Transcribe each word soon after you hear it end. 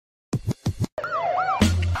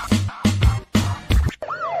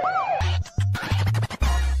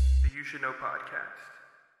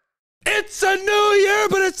It's a new year,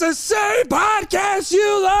 but it's the same podcast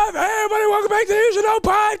you love. Hey, everybody, welcome back to the You Should Know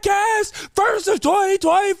podcast. First of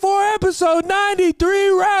 2024, episode 93.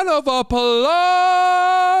 Round of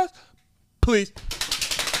applause, please.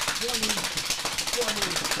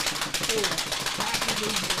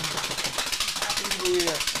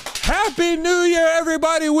 Happy New Year,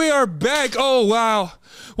 everybody. We are back. Oh, wow.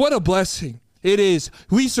 What a blessing it is.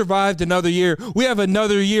 We survived another year. We have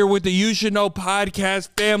another year with the You Should Know podcast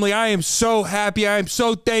family. I am so happy. I am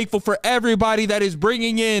so thankful for everybody that is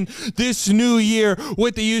bringing in this new year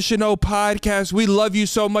with the You Should Know podcast. We love you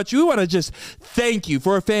so much. We want to just thank you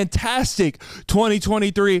for a fantastic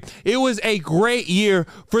 2023. It was a great year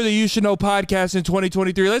for the You Should Know podcast in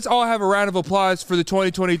 2023. Let's all have a round of applause for the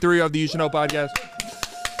 2023 of the You Should Know podcast.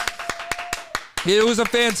 It was a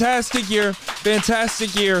fantastic year,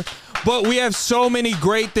 but we have so many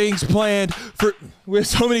great things planned for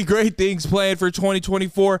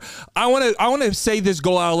 2024. I want to say this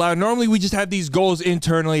goal out loud. Normally we just have these goals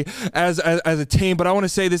internally as a team, but I want to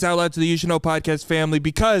say this out loud to the You Should Know podcast family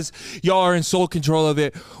because y'all are in sole control of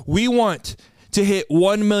it. We want to hit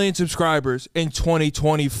 1 million subscribers in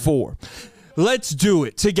 2024. Let's do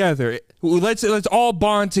it together. Let's all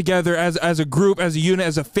bond together as a group, as a unit,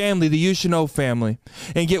 as a family, the You Should Know family,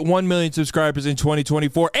 and get 1 million subscribers in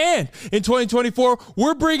 2024. And in 2024,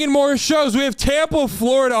 we're bringing more shows. We have Tampa,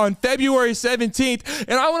 Florida on February 17th,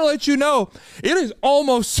 and I want to let you know it is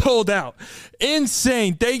almost sold out.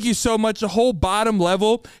 Insane. Thank you so much. The whole bottom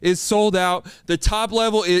level is sold out. The top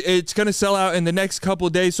level, it's going to sell out in the next couple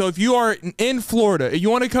of days. So if you are in Florida, if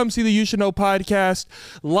you want to come see the You Should Know podcast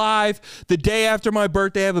live the day after my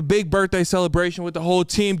birthday, I have a big birthday celebration with the whole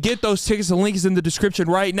team. Get those tickets. The link is in the description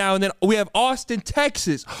right now. And then we have Austin,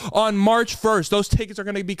 Texas on March 1st. Those tickets are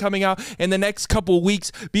going to be coming out in the next couple of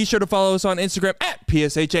weeks. Be sure to follow us on Instagram at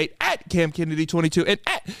PSH8, at CamKennedy22, and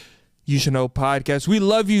at You Should Know podcast. We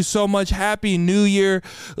love you so much. Happy New Year.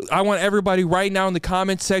 I want everybody right now in the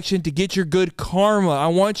comment section to get your good karma. I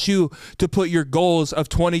want you to put your goals of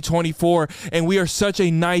 2024. And we are such a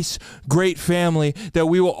nice, great family that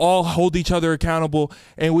we will all hold each other accountable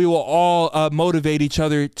and we will all motivate each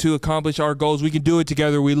other to accomplish our goals. We can do it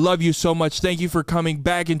together. We love you so much. Thank you for coming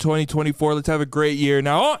back in 2024. Let's have a great year.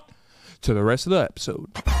 Now on to the rest of the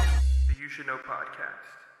episode. The You Should Know podcast.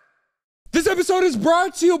 This episode is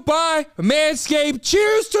brought to you by Manscaped.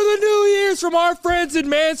 Cheers to the New Year's from our friends at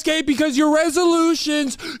Manscaped, because your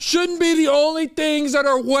resolutions shouldn't be the only things that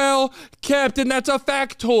are well kept, and that's a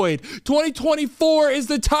factoid. 2024 is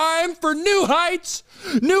the time for new heights,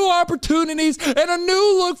 new opportunities, and a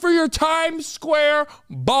new look for your Times Square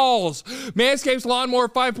balls. Manscaped's Lawnmower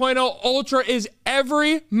 5.0 Ultra is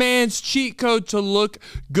every man's cheat code to look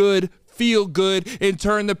good, feel good, and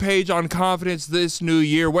turn the page on confidence this new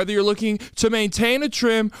year. Whether you're looking to maintain a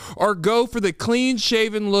trim or go for the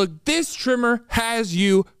clean-shaven look, this trimmer has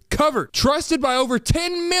you covered. Trusted by over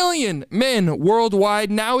 10 million men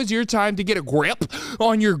worldwide, now is your time to get a grip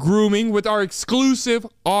on your grooming with our exclusive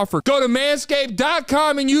offer. Go to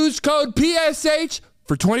manscaped.com and use code PSH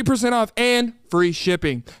for 20% off and free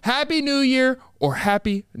shipping. Happy New Year, or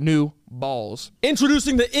happy new balls.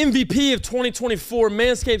 Introducing the MVP of 2024,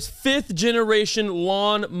 Manscaped's 5th generation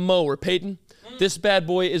lawn mower. Peyton, this bad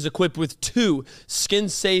boy is equipped with 2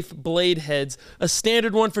 skin-safe blade heads, a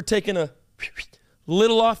standard one for taking a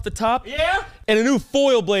little off the top, and a new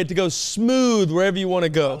foil blade to go smooth wherever you want to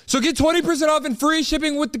go. So get 20% off and free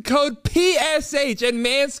shipping with the code PSH at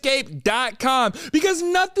manscaped.com, because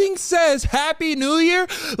nothing says Happy New Year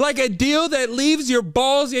like a deal that leaves your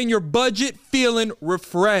balls and your budget feeling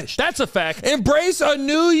refreshed. That's a fact. Embrace a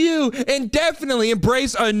new you, and definitely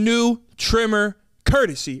embrace a new trimmer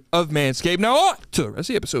courtesy of Manscaped. Now on to the rest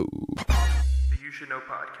of the episode. The You Should Know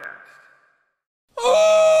podcast.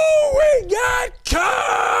 Oh, we got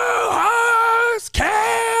co-host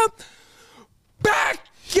Cam back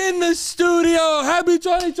in the studio. Happy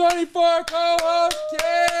 2024, co-host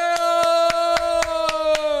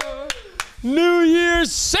Cam. New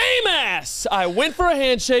Year's, same ass. I went for a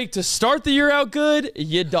handshake to start the year out good.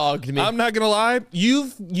 You dogged me. I'm not gonna lie.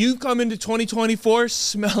 You've come into 2024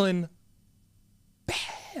 smelling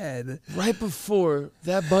bad. Right before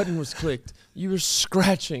that button was clicked, you were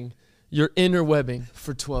scratching your inner webbing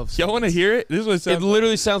for 12 seconds. Y'all want to hear it? This is what it sounds It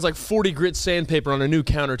literally sounds like 40 grit sandpaper on a new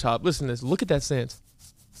countertop. Listen to this. Look at that sand.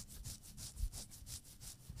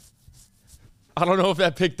 I don't know if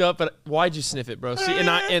that picked up, but why'd you sniff it, bro? See, and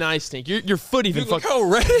I stink. Your foot even Look how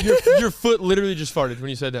red. Your foot literally just farted when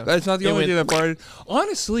you sat down. That's not the only thing that farted.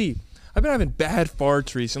 Honestly, I've been having bad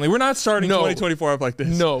farts recently. We're not starting 2024 up like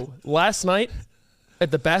this. No. Last night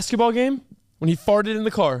at the basketball game, when he farted in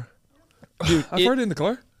the car. Dude, I farted in the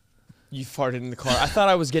car? You farted in the car. I thought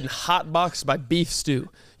I was getting hot boxed by beef stew.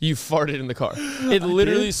 You farted in the car. It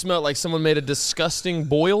literally smelled like someone made a disgusting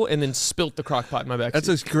boil and then spilt the crock pot in my back. That's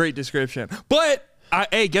a great description. But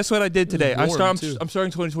hey, guess what I did today? I'm starting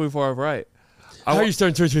 2024 off right. How are you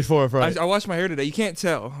starting 2024 off right? I washed my hair today. You can't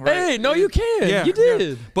tell, right? Hey, no, you can. Yeah, you did.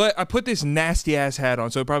 Yeah. But I put this nasty ass hat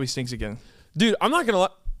on, so it probably stinks again. Dude, I'm not gonna lie.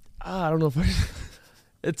 I don't know if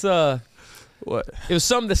it's What? It was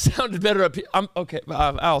something that sounded better up here. Okay,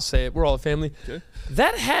 I'll say it. We're all a family. Okay.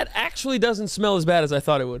 That hat actually doesn't smell as bad as I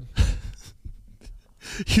thought it would.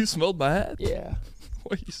 You smelled my hat? Yeah.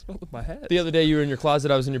 What you smelled my hat? The other day you were in your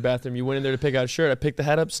closet, I was in your bathroom. You went in there to pick out a shirt. I picked the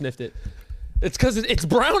hat up, sniffed it. It's because it's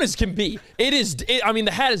brown as can be. I mean,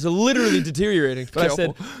 the hat is literally deteriorating. But I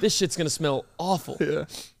said, this shit's going to smell awful. Yeah.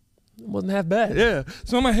 It wasn't half bad. Yeah.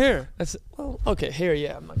 Smell my hair. Well, okay, hair,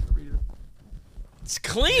 yeah. I'm not going to read it. It's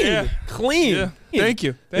clean. Yeah. Clean. Yeah. Thank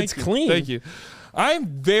you. It's clean. Thank you. I'm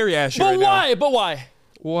very ashy But right why? now. But why?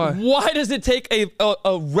 Why? Why does it take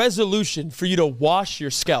a resolution for you to wash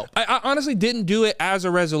your scalp? I honestly didn't do it as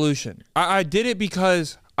a resolution. I did it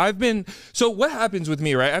because I've been... So what happens with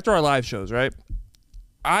me, right? After our live shows, right?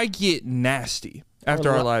 I get nasty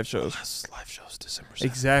after our live shows. Live shows December 7th.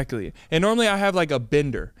 Exactly. And normally I have like a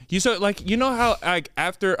bender. You know how like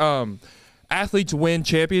after athletes win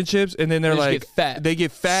championships and then they're like get fat. They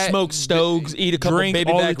get fat, smoke stoves, eat a couple drink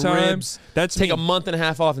baby all back the time. ribs. That's take me. a month and a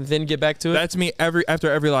half off and then get back to it. That's me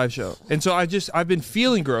after every live show. And so I've been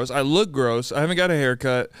feeling gross. I look gross. I haven't got a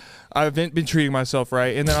haircut. I haven't been treating myself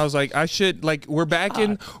right. And then I was like, I should we're back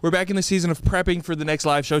in the season of prepping for the next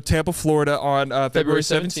live show, Tampa, Florida on February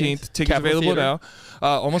 17th. Tickets Capitol available Theater.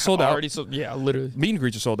 now. Almost sold out. Already sold. Yeah, literally. Meet and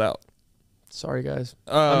greets are sold out. Sorry, guys.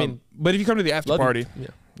 But if you come to the after party, yeah.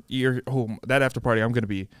 That after party, I'm gonna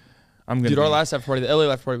be. Dude, our last after party, the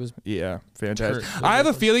LA after party was. Yeah, fantastic. I have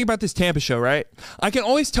a feeling about this Tampa show, right? I can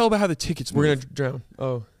always tell about how the tickets move. We're gonna drown.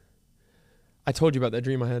 Oh, I told you about that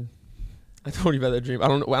dream I had. I told you about that dream. I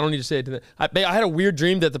don't need to say it to that. I had a weird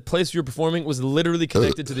dream that the place you were performing was literally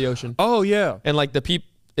connected to the ocean. Oh yeah. And like it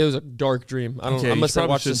was a dark dream. I don't know. I must have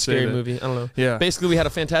watched a scary movie. I don't know. Yeah. Basically, we had a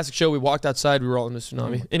fantastic show. We walked outside. We were all in a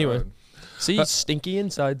tsunami. Anyway, see, stinky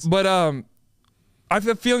insides. But I have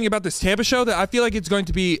a feeling about this Tampa show that I feel like it's going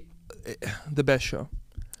to be the best show.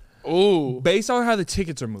 Ooh. Based on how the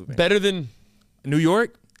tickets are moving. Better than New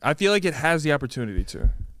York, I feel like it has the opportunity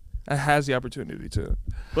to. It has the opportunity to.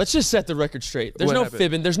 Let's just set the record straight. There's no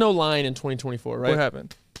fibbing. There's no lying in 2024, right? What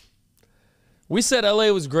happened? We said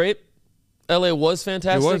LA was great. LA was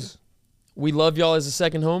fantastic. It was. We love y'all as a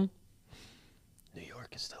second home. New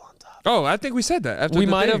York is still on top. Oh, I think we said that. After we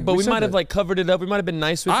the might thing. have, but we might have like covered it up. We might have been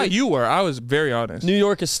nice with it. You were. I was very honest. New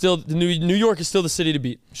York is still New York is still the city to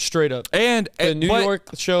beat. Straight up. And the New York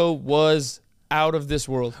show was out of this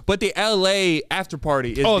world. But the LA after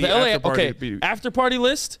party is the LA after party. Okay. After party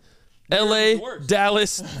list. LA,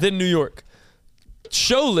 Dallas, then New York.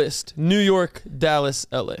 Show list: New York, Dallas,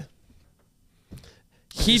 LA.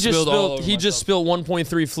 He just spilled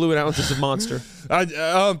 1.3 fluid ounces of Monster.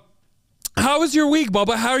 How was your week,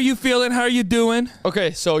 Bubba? How are you feeling? How are you doing?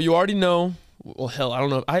 Okay, so you already know. Well, hell, I don't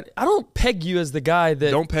know. I don't peg you as the guy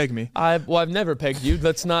that. Don't peg me. I've never pegged you.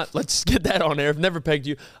 Let's get that on air. I've never pegged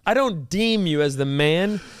you. I don't deem you as the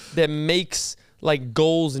man that makes like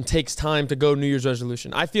goals and takes time to go New Year's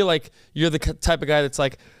resolution. I feel like you're the type of guy that's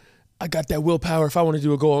like, I got that willpower. If I want to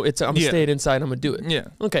do a goal, I'm staying inside. I'm gonna do it. Yeah.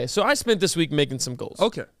 Okay. So I spent this week making some goals.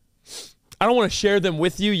 Okay. I don't want to share them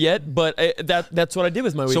with you yet, but that's what I did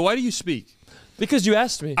with my week. So why do you speak? Because you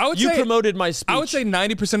asked me. You promoted my speech. I would say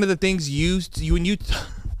 90% of the things when you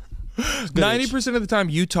 90% of the time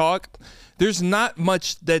you talk, there's not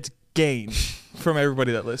much that's gained from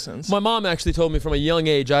everybody that listens. My mom actually told me from a young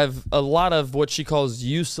age I have a lot of what she calls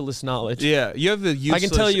useless knowledge. Yeah, you have the useless I can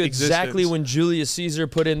tell you exactly existence. when Julius Caesar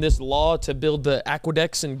put in this law to build the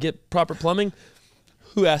aqueducts and get proper plumbing.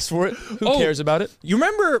 Who asked for it? Who cares about it? Do you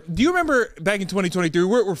remember back in 2023,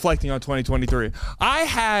 we're reflecting on 2023. I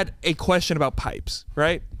had a question about pipes,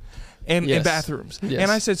 right? And bathrooms. Yes. And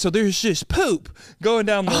I said, so there's just poop going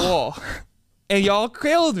down the wall. And y'all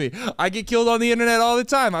killed me. I get killed on the internet all the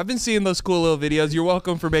time. I've been seeing those cool little videos. You're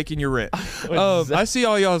welcome for making your rent. I see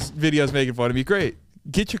all y'all's videos making fun of me. Great.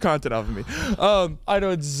 Get your content off of me. I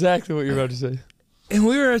know exactly what you're about to say. And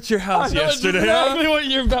we were at your house yesterday. Exactly what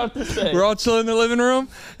you're about to say. We're all chilling in the living room,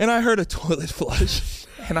 and I heard a toilet flush,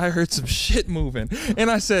 and I heard some shit moving. And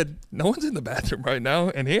I said, no one's in the bathroom right now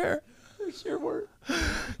in here. There's your word.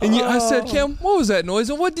 And I said, Kim, what was that noise?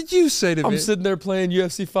 And what did you say to me? I'm sitting there playing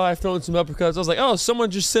UFC 5, throwing some uppercuts. I was like, oh, someone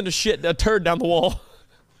just sent a turd down the wall.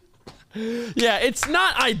 Yeah, it's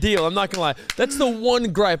not ideal. I'm not gonna lie. That's the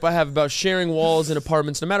one gripe I have about sharing walls in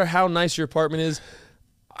apartments. No matter how nice your apartment is,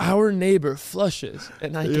 our neighbor flushes,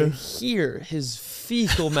 and I can hear his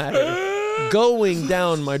fecal matter going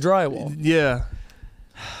down my drywall. Yeah.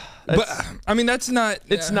 But I mean, that's not.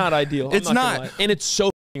 It's not ideal. It's I'm not. not. Gonna lie. And it's so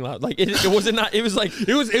loud. Like it wasn't not. It was like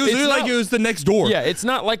It was literally like it was the next door. Yeah, it's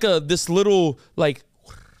not like this little like.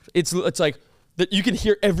 It's like that you can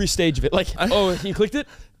hear every stage of it. Like oh, he clicked it.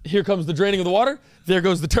 Here comes the draining of the water. There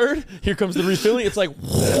goes the turd. Here comes the refilling. It's like.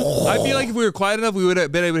 I feel like if we were quiet enough, we would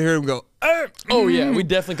have been able to hear him go. Oh yeah, we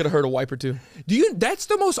definitely could have heard a wipe or two. That's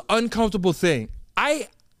the most uncomfortable thing.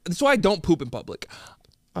 That's why I don't poop in public.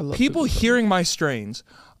 I love People pooping. hearing my strains.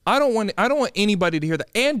 I don't want anybody to hear that.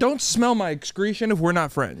 And don't smell my excretion if we're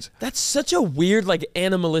not friends. That's such a weird like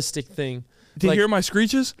animalistic thing. To like, hear my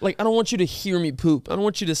screeches? Like I don't want you to hear me poop. I don't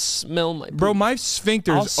want you to smell my poop. Bro, my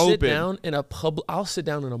sphincter's I'll sit open. down in a pub. I'll sit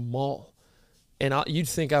down in a mall, and you'd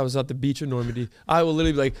think I was at the beach in Normandy. I will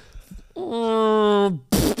literally be like,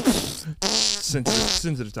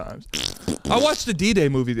 sensitive times. I watched the D-Day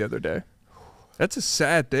movie the other day. That's a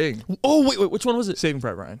sad thing. oh wait, which one was it? Saving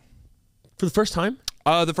Private Ryan. For the first time,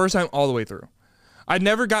 The first time all the way through. I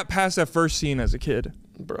never got past that first scene as a kid.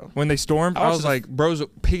 bro. When they stormed, I watched was the- like, bro's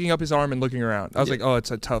picking up his arm and looking around. I was Yeah. like, oh,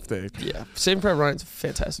 it's a tough thing. Yeah, Saving Private Ryan's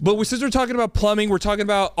fantastic. But since we're talking about plumbing, we're talking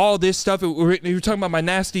about all this stuff. We're talking about my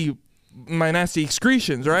nasty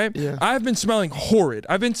excretions, right? Yeah. I've been smelling horrid.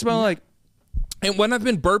 I've been smelling like, and when I've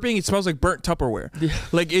been burping, it smells like burnt Tupperware. Yeah.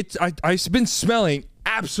 Like I've been smelling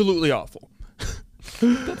absolutely awful.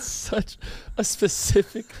 That's such a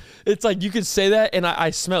specific. It's like you could say that, and I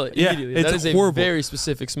smell it Yeah, immediately. it's That is a horrible. very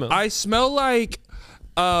specific smell. I smell like,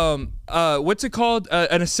 what's it called?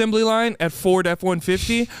 An assembly line at Ford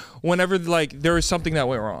F-150. Whenever like there was something that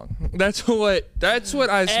went wrong. That's what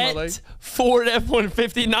I smell at like. Ford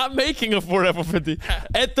F-150, not making a Ford F-150,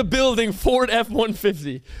 at the building Ford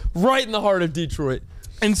F-150, right in the heart of Detroit.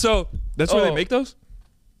 And so that's where they Oh. make those.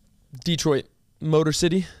 Detroit, Motor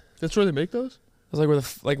City. That's where they make those. It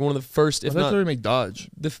was like one of the first, if That's not where they make Dodge.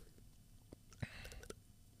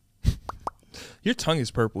 Your tongue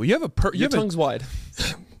is purple. You have a your tongue's wide.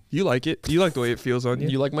 You like it. You like the way it feels on you.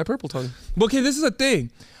 You like my purple tongue. Okay, this is a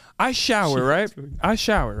thing. I shower, right? I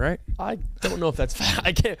shower, right? I don't know if that's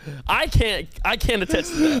I can't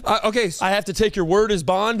attest to that. Okay. I have to take your word as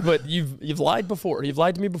bond, but you've lied before. You've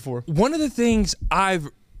lied to me before. One of the things I've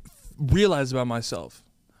realized about myself.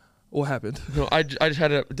 What happened? No, I just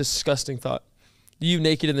had a disgusting thought. You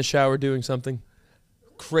naked in the shower doing something.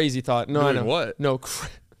 Crazy thought. No, I Doing know. what? No.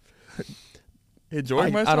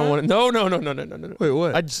 Enjoying myself? I don't want to. No. Wait,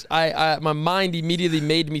 what? My mind immediately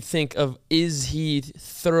made me think of, is he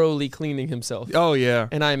thoroughly cleaning himself? Oh yeah.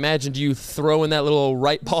 And I imagined you throwing that little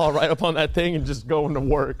right paw right up on that thing and just going to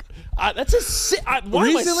work. That's a sick. Why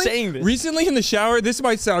am I saying this? Recently in the shower, this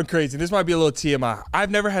might sound crazy. This might be a little TMI.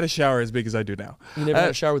 I've never had a shower as big as I do now. You never had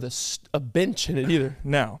a shower with a bench in it either.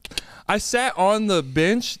 Now, I sat on the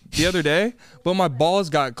bench the other day, but my balls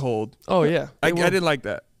got cold. Oh yeah. I didn't like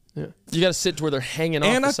that. Yeah. You got to sit to where they're hanging off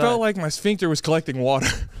And the I side. felt like my sphincter was collecting water.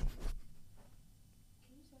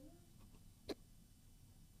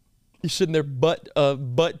 You sitting there butt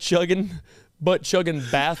chugging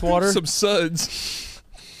bath water. Some suds.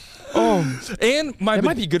 Oh, and That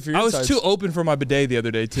might be good for your I was insides. too open for my bidet the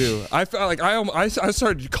other day too. I felt like I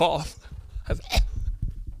started to cough.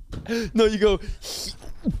 No, you go.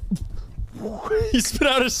 You spit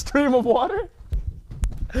out a stream of water.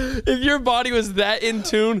 If your body was that in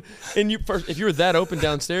tune, and if you were that open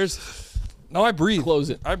downstairs, No, I breathe. close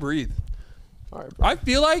it. I breathe. All right, bro. I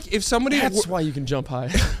feel like if somebody That's why you can jump high.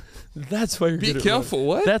 That's why you're Be good at careful, running.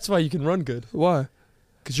 what? That's why you can run good. Why?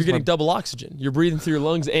 Because you're getting double oxygen. You're breathing through your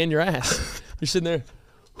lungs and your ass. You're sitting there.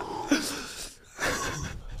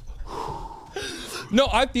 No,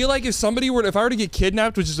 I feel like if I were to get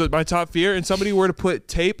kidnapped, which is my top fear, and somebody were to put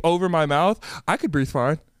tape over my mouth, I could breathe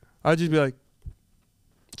fine. I'd just be like,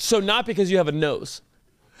 So not because you have a nose.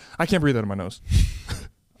 I can't breathe out of my nose.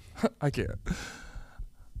 I can't.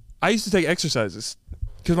 I used to take exercises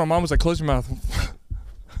because my mom was like, close your mouth.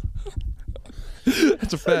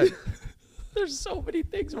 That's a fact. There's so many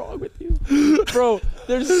things wrong with you. Bro,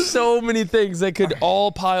 there's so many things that could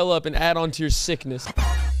all pile up and add on to your sickness. The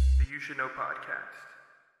You Should Know podcast.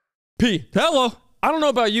 P. Hello. I don't know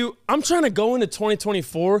about you. I'm trying to go into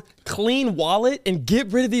 2024, clean wallet, and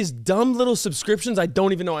get rid of these dumb little subscriptions I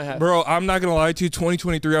don't even know I have. Bro, I'm not gonna lie to you.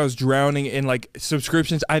 2023, I was drowning in like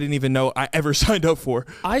subscriptions I didn't even know I ever signed up for.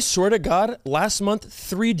 I swear to God, last month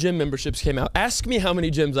 3 gym memberships came out. Ask me how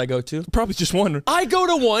many gyms I go to. Probably just one. I go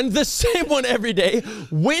to one, the same one every day.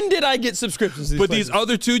 When did I get subscriptions to these places? These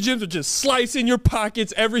other 2 gyms are just slicing your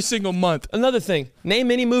pockets every single month. Another thing,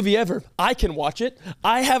 name any movie ever. I can watch it.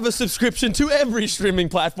 I have a subscription to every streaming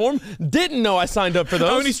platform. Didn't know I signed up for those.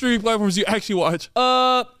 How many streaming platforms do you actually watch?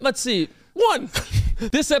 Let's see. 1.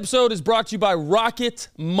 This episode is brought to you by Rocket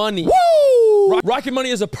Money. Woo! Rocket Money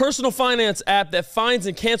is a personal finance app that finds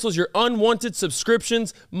and cancels your unwanted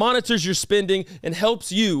subscriptions, monitors your spending, and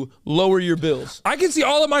helps you lower your bills. I can see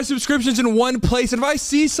all of my subscriptions in one place, and if I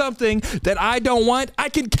see something that I don't want, I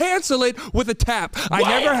can cancel it with a tap. I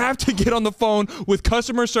never have to get on the phone with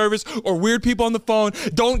customer service or weird people on the phone.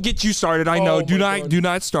 Don't get you started. I know. Do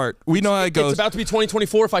not start. We know how it goes. It's about to be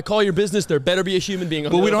 2024. If I call your business, there better be a human being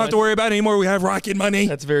on the But we other don't have line. to worry about it anymore. We have Rocket Money.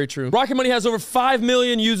 That's very true. Rocket Money has over 5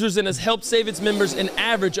 million users and has helped save its members an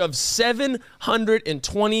average of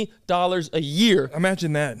 $720 a year.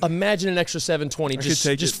 Imagine that. Imagine an extra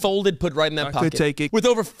 $720 just folded, put right in that pocket. Could take it. With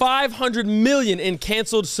over 500 million in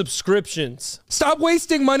canceled subscriptions. Stop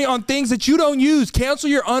wasting money on things that you don't use. Cancel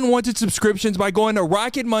your unwanted subscriptions by going to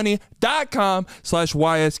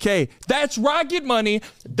rocketmoney.com/YSK. That's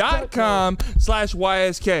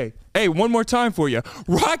rocketmoney.com/YSK. Hey, one more time for you.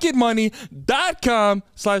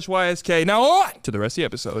 rocketmoney.com/YSK. Now on to the rest of the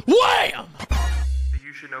episode. Wham! The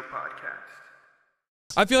You Should Know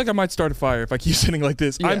podcast. I feel like I might start a fire if I keep sitting like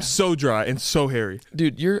this. Yeah. I'm so dry and so hairy.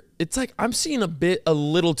 Dude, it's like I'm seeing a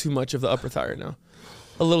little too much of the upper thigh right now.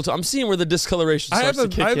 A little too. I'm seeing where the discoloration starts to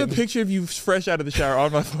kick in. I have a picture of you fresh out of the shower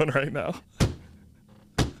on my phone right now.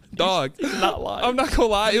 Dog. He's not lying. I'm not gonna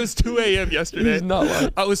lie. It was 2 a.m. yesterday. He's not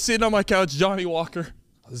lying. I was sitting on my couch, Johnny Walker.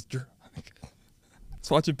 I was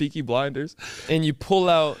watching Peaky Blinders. And you pull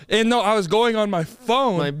out. And no, I was going on my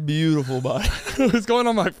phone. My beautiful body. I was going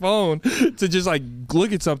on my phone to just like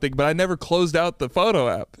look at something, but I never closed out the photo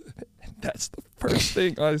app. And that's the first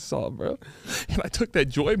thing I saw, bro. And I took that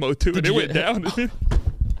joy mode too, and it went down.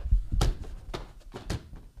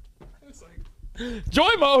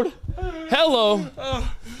 Joy mode. Hello.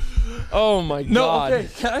 Oh my God. No, okay.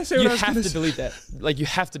 Can I say what you I was have gonna to say? delete that. Like you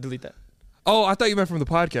have to delete that. Oh, I thought you meant from the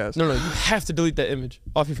podcast. No, you have to delete that image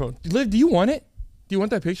off your phone. Liv, do you want it? Do you want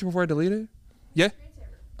that picture before I delete it? Yeah?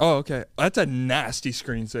 Oh, okay. That's a nasty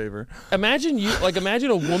screensaver. Imagine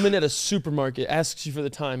a woman at a supermarket asks you for the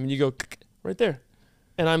time and you go right there.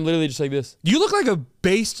 And I'm literally just like this. You look like a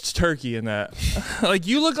based turkey in that. Like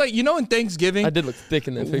you look like, you know, in Thanksgiving. I did look thick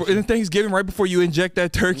in that picture. In Thanksgiving, right before you inject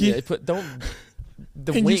that turkey. Yeah,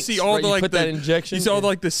 the and winks, you see all right? the You like put that injection. You see all the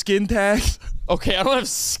like the skin tags. Okay, I don't have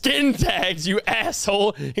skin tags, you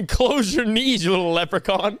asshole. And close your knees, you little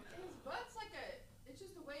leprechaun. Butt's like it's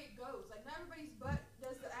just the way it goes. Like not everybody's butt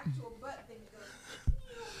does the actual butt thing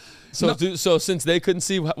that goes. So since they couldn't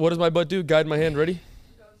see, what does my butt do? Guide my hand, ready?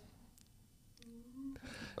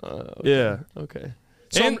 Okay. Yeah. Okay.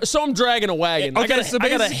 And- So I'm dragging a wagon. Okay, I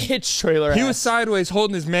got a hitch trailer. He was sideways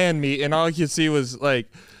holding his man meat, and all I could see was like.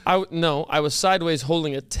 I was sideways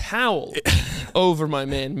holding a towel over my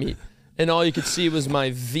man meat, and all you could see was my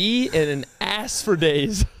V and an ass for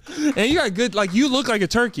days. And you got good, like you look like a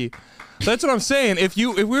turkey. That's what I'm saying. If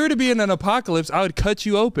we were to be in an apocalypse, I would cut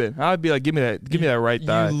you open. I would be like, give me that right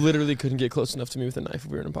thigh. You literally couldn't get close enough to me with a knife if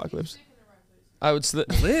we were in an apocalypse. I would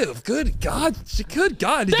Liv, good God.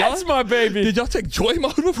 That's my baby. Did y'all take joy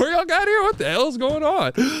mode before y'all got here? What the hell is going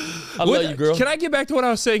on? I love you, girl. Can I get back to what I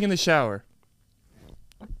was saying in the shower?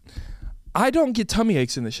 I don't get tummy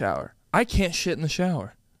aches in the shower. I can't shit in the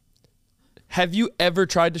shower. Have you ever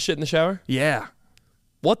tried to shit in the shower? Yeah.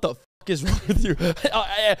 What the fuck is wrong with you?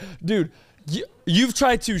 Dude, you've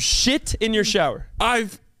tried to shit in your shower.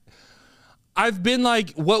 I've been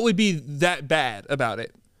like, what would be that bad about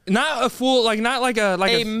it? Not a full, like, not like a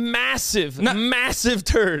massive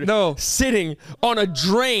turd. No. Sitting on a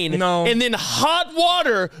drain. No. And then hot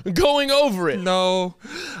water going over it. No.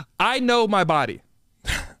 I know my body.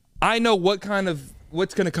 I know what's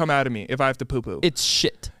gonna come out of me if I have to poo poo. It's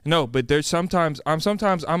shit. No, but there's sometimes I'm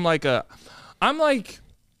like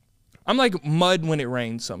mud when it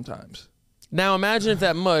rains sometimes. Now imagine if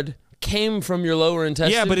that mud came from your lower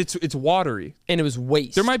intestine. Yeah, but it's watery. And it was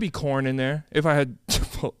waste. There might be corn in there if I had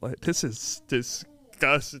Chipotle. This is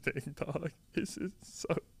disgusting, dog. This is so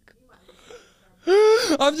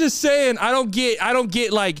I'm just saying I don't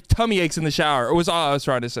get like tummy aches in the shower. It was all I was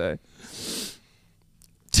trying to say.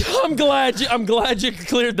 Tummy I'm glad you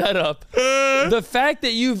cleared that up. The fact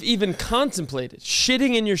that you've even contemplated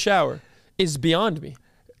shitting in your shower is beyond me.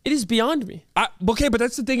 It is beyond me. Okay, but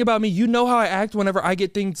that's the thing about me. You know how I act whenever I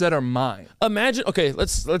get things that are mine. Imagine. Okay,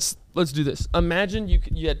 let's do this. Imagine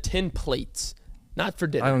you had 10 plates, not for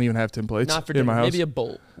dinner. I don't even have 10 plates. Not for dinner. In my house. Maybe a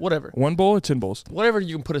bowl. Whatever. 1 bowl or 10 bowls? Whatever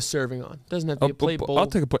you can put a serving on. Doesn't have to be a plate, bowl. I'll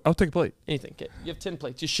take a plate. Anything. Okay. You have 10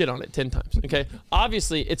 plates. You shit on it 10 times. Okay.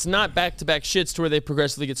 Obviously, it's not back-to-back shits to where they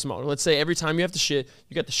progressively get smaller. Let's say every time you have to shit,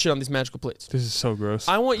 you got to shit on these magical plates. This is so gross.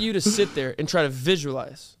 I want you to sit there and try to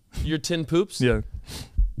visualize your 10 poops. Yeah.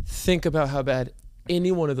 Think about how bad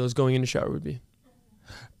any one of those going in the shower would be.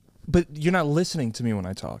 But you're not listening to me when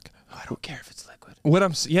I talk. I don't care if it's liquid.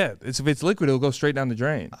 If it's liquid, it'll go straight down the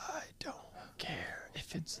drain. I don't care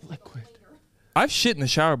if it's liquid. I've shit in the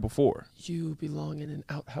shower before. You belong in an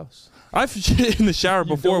outhouse. I've shit in the shower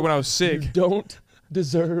before when I was sick. You don't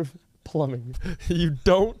deserve plumbing. You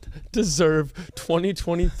don't deserve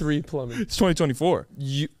 2023 plumbing. It's 2024.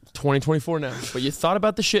 2024 now. But you thought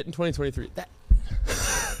about the shit in 2023.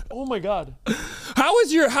 Oh my God. How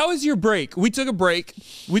was your break? We took a break.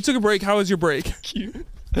 How was your break?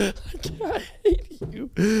 I hate you.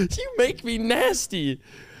 You make me nasty.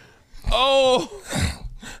 Oh.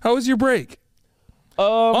 How was your break?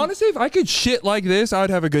 Honestly, if I could shit like this, I would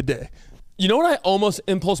have a good day. You know what I almost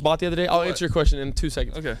impulse bought the other day? I'll answer your question in 2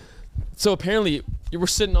 seconds. Okay. So apparently, we're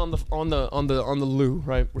sitting on the loo,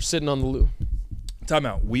 right? We're sitting on the loo. Time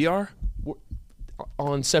out. We're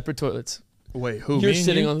on separate toilets. Wait, who? You're me and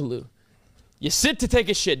sitting you? on the loo. You sit to take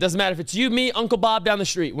a shit. Doesn't matter if it's you, me, Uncle Bob down the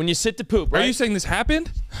street. When you sit to poop, right? Are you saying this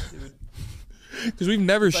happened? Because we've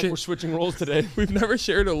never Like we're switching roles today. We've never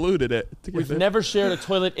shared a loo today. We've never shared a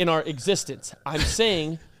toilet in our existence. I'm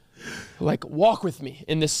saying, like, walk with me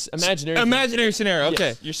in this imaginary scenario. Yes.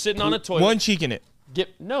 Okay. You're sitting on a toilet. One cheek in it.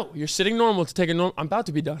 No, you're sitting normal to take a normal. I'm about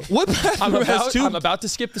to be done. What bathroom has two? I'm about to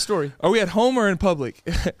skip the story. Are we at home or in public?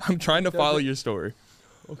 I'm trying to follow your story.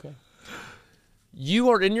 Okay. You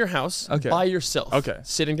are in your house by yourself. Okay.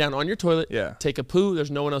 Sitting down on your toilet. Yeah. Take a poo.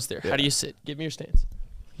 There's no one else there. Yeah. How do you sit? Give me your stance.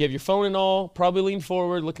 You have your phone and all. Probably lean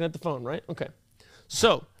forward, looking at the phone, right? Okay.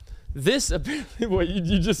 So, this apparently, what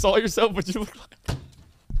you just saw yourself, what you look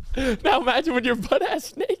like. Now imagine when you're butt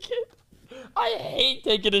ass naked. I hate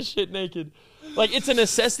taking a shit naked. Like, it's a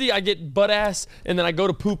necessity. I get butt ass and then I go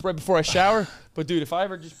to poop right before I shower. But dude, if I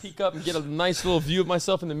ever just peek up and get a nice little view of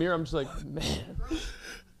myself in the mirror, I'm just like, man.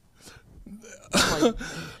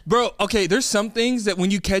 Bro, okay, there's some things that when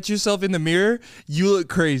you catch yourself in the mirror, you look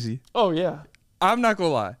crazy. Oh, yeah. I'm not gonna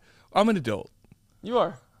lie. I'm an adult. You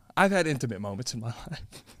are. I've had intimate moments in my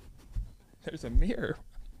life. There's a mirror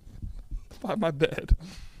by my bed.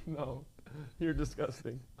 No. You're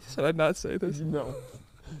disgusting. Should I not say this? No.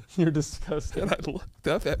 You're disgusting. And I looked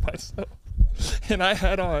up at myself. And I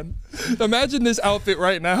had on, imagine this outfit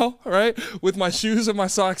right now, right? With my shoes and my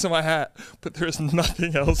socks and my hat, but there's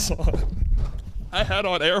nothing else on. I had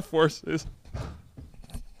on Air Forces,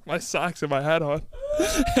 my socks and my hat on,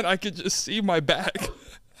 and I could just see my back.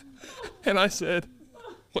 And I said,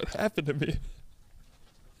 what happened to me?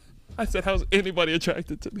 I said, how's anybody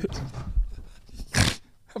attracted to this?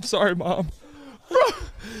 I'm sorry, Mom. Bro,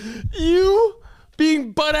 you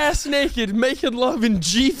being butt-ass naked, making love in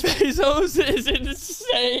G-Fazos is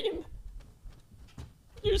insane.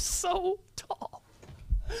 You're so tall.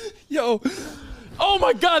 Yo. Oh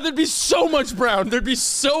my God, there'd be so much brown. There'd be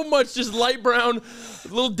so much just light brown,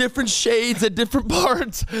 little different shades at different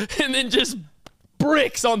parts, and then just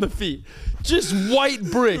bricks on the feet. Just white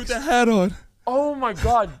bricks. With the hat on. Oh my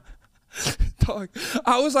God. Dog,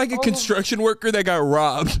 I was like a construction worker that got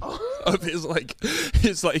robbed of his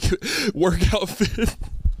work outfit.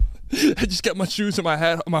 I just got my shoes and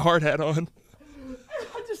my hard hat on.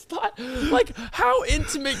 I just thought, like, how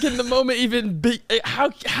intimate can the moment even be?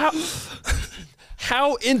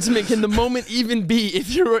 How intimate can the moment even be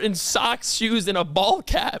if you're in socks, shoes, and a ball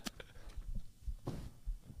cap?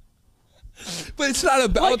 But it's not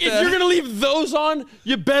about that. If you're gonna leave those on,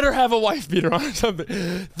 you better have a wife beater on or something.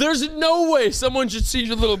 There's no way someone should see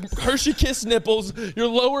your little Hershey Kiss nipples, your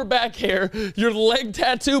lower back hair, your leg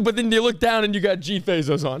tattoo, but then you look down and you got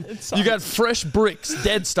G-Fazos on. You got fresh bricks,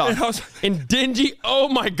 dead stock, and dingy, oh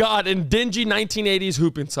my God, and dingy 1980s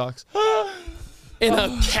hooping socks. In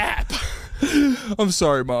a cap. I'm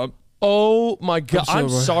sorry, Mom. Oh my God! I'm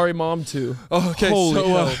sorry, Mom, too. Oh, okay, Holy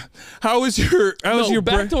hell. how was your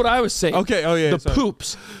back to what I was saying. Okay, oh yeah, the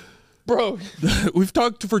poops, bro. We've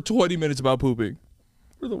talked for 20 minutes about pooping.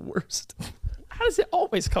 We're the worst. How does it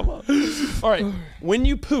always come up? All right, when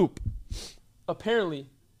you poop, apparently,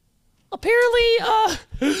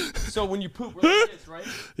 So when you poop, we're like this, right?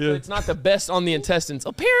 Yeah. But it's not the best on the intestines.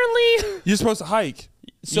 Apparently. You're supposed to hike.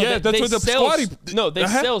 So yeah, that's what the Squatty. No, they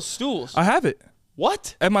sell stools. I have it.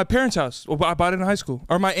 What? At my parents' house. Well, I bought it in high school.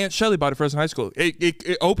 Or my Aunt Shelly bought it for us in high school.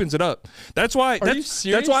 It opens it up. That's why. Are you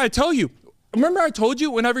serious? That's why I tell you. Remember I told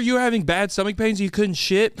you whenever you were having bad stomach pains, you couldn't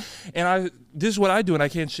shit? And this is what I do when I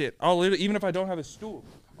can't shit. I'll literally, even if I don't have a stool,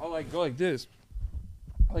 I'll like go like this.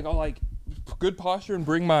 Like I'll like good posture and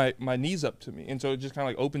bring my knees up to me. And so it just kind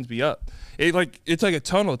of like opens me up. It's like a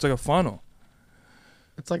tunnel. It's like a funnel.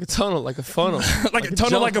 It's like a tunnel, like a funnel. like a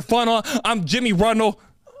tunnel, like a funnel. I'm Jimmy Runnell.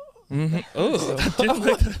 Mm-hmm. Oh, I didn't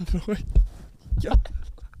like that noise.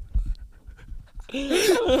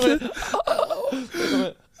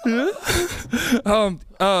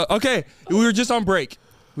 Okay, we were just on break.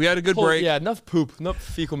 We had a good break. Yeah, enough poop, enough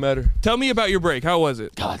fecal matter. Tell me about your break. How was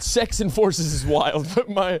it? God, sex and forces is wild. But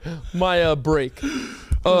my break,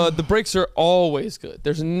 the breaks are always good.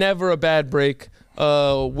 There's never a bad break.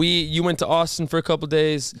 You went to Austin for a couple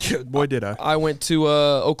days. Yeah, boy, did I. I went to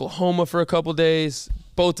Oklahoma for a couple days.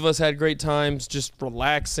 Both of us had great times, just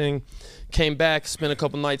relaxing. Came back, spent a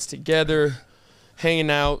couple nights together,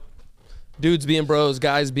 hanging out. Dudes being bros,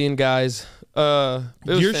 guys being guys. It was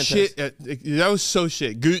your fantastic. shit. That was so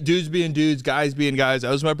shit. Dudes being dudes, guys being guys.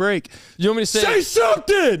 That was my break. You want me to say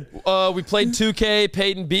something? We played 2K.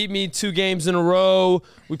 Peyton beat me 2 games in a row.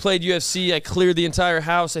 We played UFC. I cleared the entire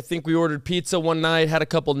house. I think we ordered pizza one night. Had a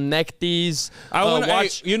couple neckties. I want to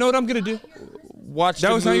watch. You know what I'm gonna do? Watch.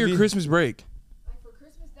 That was not your Christmas break.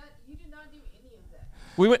 You did not do any of that.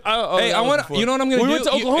 We went. Hey, I want. You know what I'm gonna do? We went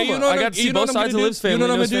to Oklahoma. I got to see both sides of Liv's family. You know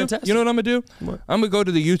what I'm gonna do? Fantastic. You know what I'm gonna do? What? I'm gonna go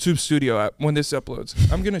to the YouTube studio app when this uploads.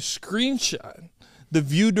 I'm gonna screenshot the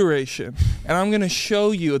view duration, and I'm gonna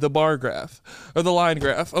show you the bar graph or the line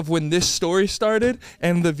graph of when this story started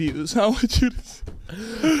and the views. I want you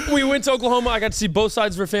to. We went to Oklahoma. I got to see both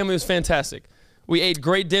sides of her family. It was fantastic. We ate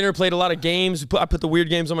great dinner, played a lot of games. I put the weird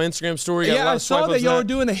games on my Instagram story. Yeah, I saw that y'all were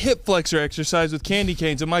doing a hip flexor exercise with candy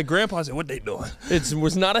canes, and my grandpa said, "What they doing?" It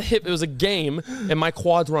was not a hip; it was a game, and my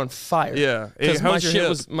quads were on fire. Yeah, because my shit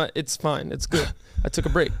was. It's fine. It's good. I took a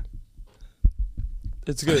break.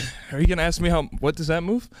 It's good. Are you gonna ask me what does that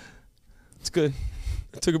move? It's good.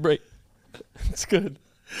 I took a break. It's good.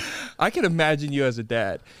 I can imagine you as a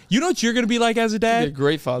dad. You know what you're gonna be like as a dad? Be a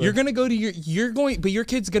great father. You're gonna go to but your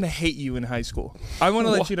kid's gonna hate you in high school. I want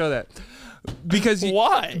to let you know that. Because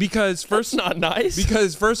why? Because first, that's not nice.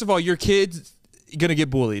 Because first of all, your kid's gonna get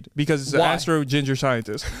bullied because it's an astro ginger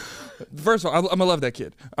scientist. First of all, I'm gonna love that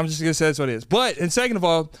kid. I'm just gonna say that's what it is. And second of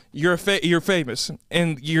all, you're famous,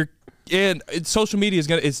 and social media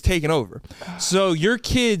is taking over. So your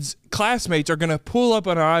kids' classmates are gonna pull up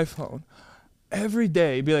on an iPhone every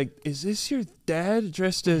day, be like, "Is this your dad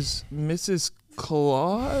dressed as Mrs.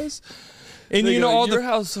 Claus?" And you know, all your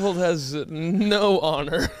household has no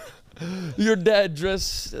honor. Your dad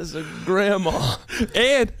dressed as a grandma.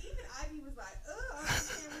 And Even Ivy was like, "I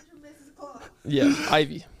understand what you're Mrs. Claus." Yeah,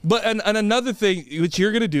 Ivy. But and another thing which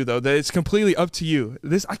you're gonna do though, that it's completely up to you.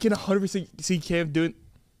 This I can 100% see Cam doing.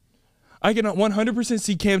 I can 100%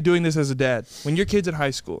 see Cam doing this as a dad when your kid's in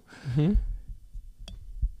high school. Mm-hmm.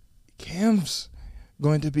 Cam's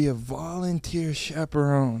going to be a volunteer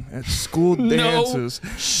chaperone at school dances. No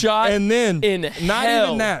shot and then in not hell.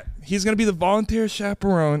 even that. He's going to be the volunteer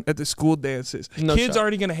chaperone at the school dances. No Kids shot.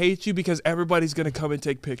 already going to hate you because everybody's going to come and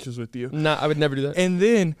take pictures with you. Nah, I would never do that. And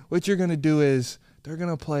then what you're going to do is they're going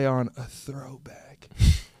to play on a throwback.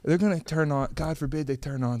 They're going to turn on, God forbid they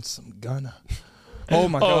turn on some Gunna. Oh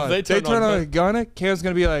my God. They turn on a Gunna. Cam's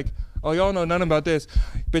going to be like, "Oh, y'all know nothing about this.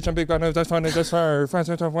 Bitch, I'm big bad news. That's fine. That's fine.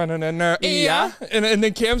 Yeah. And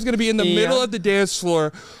then Cam's going to be in the middle of the dance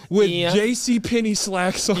floor with J.C. Penney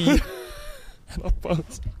slacks on. And I'll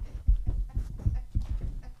post.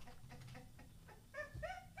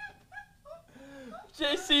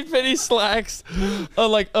 J.C. Penney slacks,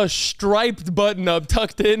 like a striped button up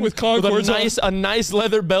tucked in with Concords a nice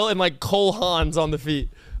leather belt and like Cole Haans on the feet.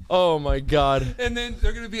 Oh my God. And then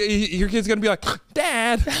they're gonna be, your kid's gonna be like,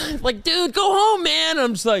 "Dad," like, "Dude, go home, man."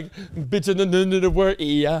 I'm just like, bitch,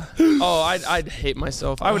 yeah. Oh, I'd hate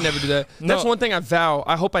myself. I would never do that. That's one thing I vow.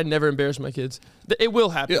 I hope I never embarrass my kids. It will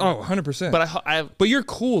happen. Oh, 100%. But but you're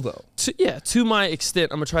cool though. To my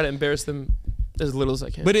extent, I'm gonna try to embarrass them as little as I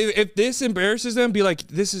can. But if this embarrasses them, be like,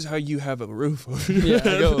 "This is how you have a roof over your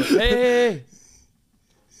head." I go, hey.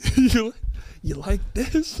 You like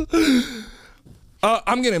this?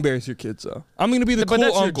 I'm gonna embarrass your kids though. I'm gonna be the cool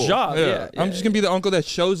that's uncle. Your job. Yeah. I'm just gonna be the uncle that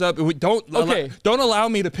shows up. Don't allow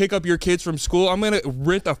me to pick up your kids from school. I'm gonna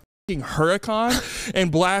rent a fucking Huracan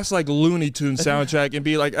and blast like Looney Tunes soundtrack and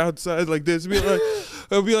be like outside like this.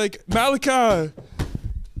 I'll be like, "Malachi,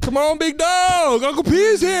 Come on, big dog. Uncle P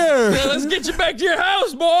is here. Yeah, let's get you back to your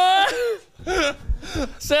house, boy.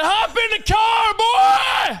 Say, hop in the car,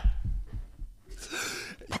 boy.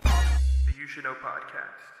 The You Should Know podcast.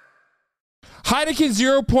 Heineken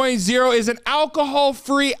 0.0 is an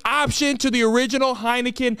alcohol-free option to the original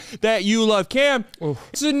Heineken that you love. Cam,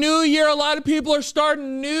 it's a new year. A lot of people are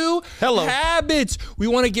starting new habits. We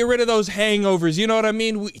want to get rid of those hangovers. You know what I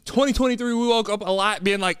mean? 2023, we woke up a lot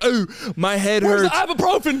being like, oh, my head hurts. Where's the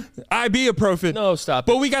ibuprofen? Ibuprofen. No, stop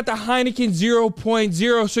But we got the Heineken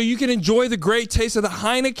 0.0, so you can enjoy the great taste of the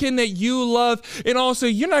Heineken that you love. And also,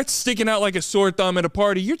 you're not sticking out like a sore thumb at a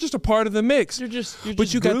party. You're just a part of the mix. You're just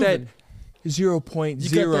But you got that 0.0.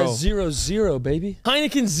 You got that 0.0, baby.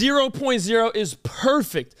 Heineken 0.0 is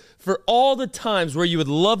perfect for all the times where you would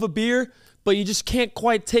love a beer, but you just can't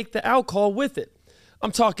quite take the alcohol with it.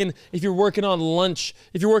 I'm talking if you're working on lunch,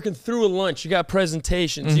 if you're working through a lunch, you got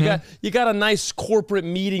presentations, you got a nice corporate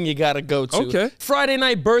meeting you got to go to. Okay. Friday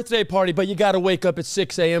night birthday party, but you got to wake up at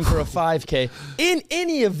 6 a.m. for a 5K. In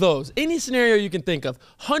any of those, any scenario you can think of,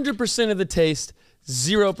 100% of the taste,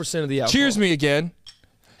 0% of the alcohol. Cheers me again.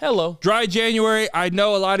 Hello. Dry January. I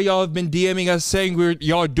know a lot of y'all have been DMing us saying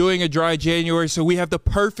y'all are doing a dry January, so we have the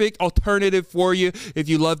perfect alternative for you if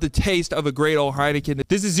you love the taste of a great old Heineken.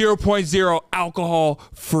 This is 0.0 alcohol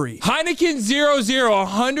free. Heineken 0.0,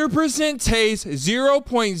 100% taste,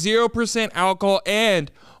 0.0% alcohol, and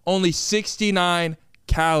only 69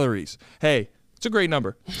 calories. Hey, it's a great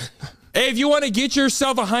number. Hey, if you want to get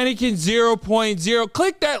yourself a Heineken 0.0,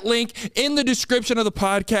 click that link in the description of the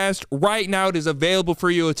podcast right now. It is available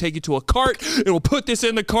for you. It'll take you to a cart. It will put this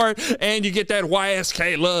in the cart, and you get that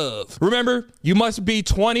YSK love. Remember, you must be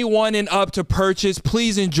 21 and up to purchase.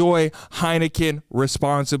 Please enjoy Heineken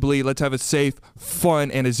responsibly. Let's have a safe,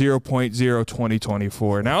 fun, and a 0.0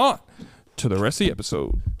 2024. Now on to the rest of the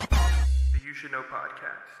episode. The You Should Know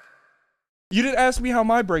podcast. You didn't ask me how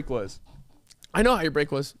my break was. I know how your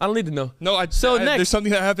break was. I don't need to know. No, next. There's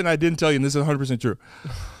something that happened I didn't tell you, and this is 100% true.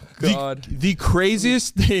 God. The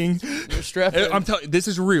craziest thing. You're strapped in. I'm telling you, this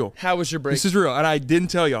is real. How was your break? This is real, and I didn't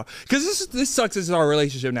tell y'all. Because this sucks. This is our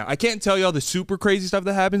relationship now. I can't tell y'all the super crazy stuff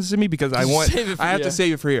that happens to me because I have to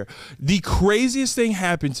save it for here. The craziest thing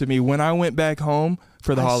happened to me when I went back home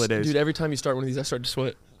for the holidays. Dude, every time you start one of these, I start to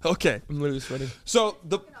sweat. Okay. I'm literally sweating. So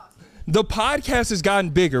the podcast has gotten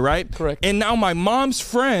bigger, right? Correct. And now my mom's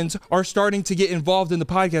friends are starting to get involved in the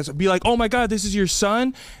podcast. Be like, oh my God, this is your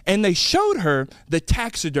son. And they showed her the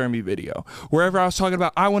taxidermy video. Wherever I was talking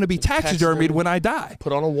about, I want to be taxidermied when I die.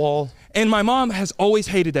 Put on a wall. And my mom has always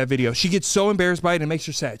hated that video. She gets so embarrassed by it and it makes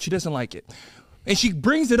her sad. She doesn't like it. And she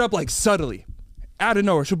brings it up like subtly. Out of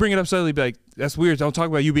nowhere. She'll bring it up subtly, be like, that's weird. Don't talk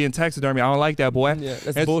about you being taxidermy. I don't like that, boy. Yeah,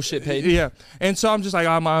 that's bullshit, Peyton. Yeah. And so I'm just like,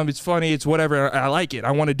 oh, Mom, it's funny. It's whatever. I like it.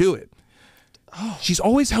 I want to do it. Oh. She's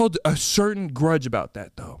always held a certain grudge about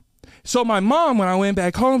that, though. So my mom, when I went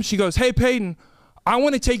back home, she goes, hey, Peyton, I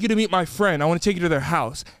want to take you to meet my friend. I want to take you to their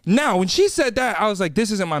house. Now, when she said that, I was like,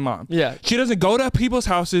 this isn't my mom. Yeah. She doesn't go to people's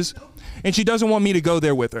houses, and she doesn't want me to go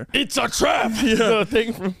there with her. It's a trap. Yeah. The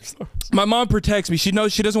thing from Star Wars. My mom protects me. She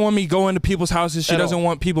knows she doesn't want me going to people's houses. She doesn't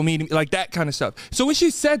want people meeting me, like that kind of stuff. So when she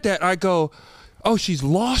said that, I go, oh, she's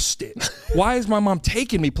lost it. Why is my mom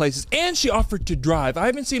taking me places? And she offered to drive. I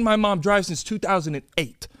haven't seen my mom drive since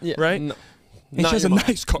 2008, right? No, and she has a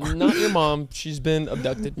nice car. Not your mom. She's been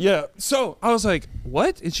abducted. Yeah. So I was like,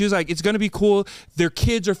 what? And she was like, it's going to be cool. Their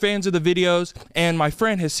kids are fans of the videos, and my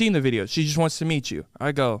friend has seen the videos. She just wants to meet you.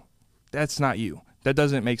 I go, that's not you. That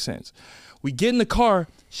doesn't make sense. We get in the car.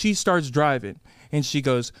 She starts driving, and she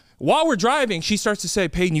goes, while we're driving, she starts to say,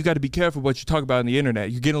 Peyton, you got to be careful what you talk about on the internet.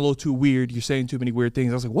 You're getting a little too weird. You're saying too many weird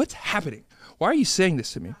things. I was like, what's happening? Why are you saying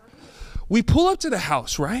this to me? We pull up to the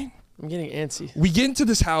house, right? I'm getting antsy. We get into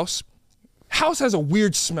this house. House has a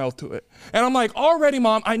weird smell to it. And I'm like, already,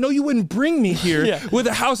 Mom, I know you wouldn't bring me here with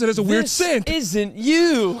a house that has a weird scent. This isn't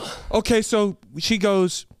you. Okay, so she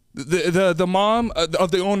goes, the mom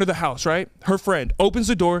of the owner of the house, right? Her friend opens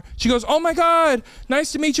the door. She goes, oh my God,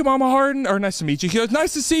 nice to meet you, Mama Harden. Or nice to meet you. She goes,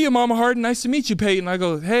 nice to see you, Mama Harden. Nice to meet you, Peyton. I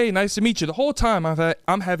go, hey, nice to meet you. The whole time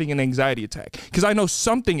I'm having an anxiety attack because I know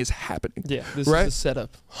something is happening. Yeah, this is a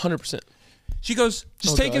setup, 100%. She goes,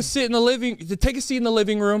 just take a seat in the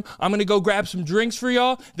living room. I'm gonna go grab some drinks for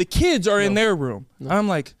y'all. The kids are in their room. I'm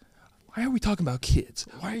like, why are we talking about kids?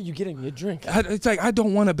 Why are you getting me a drink? It's like, I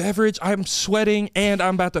don't want a beverage. I'm sweating and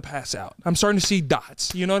I'm about to pass out. I'm starting to see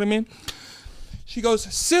dots. You know what I mean? She goes,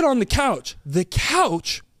 sit on the couch. The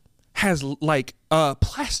couch has like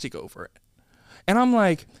plastic over it. And I'm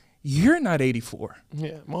like, you're not 84.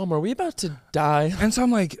 Yeah, Mom, are we about to die? And so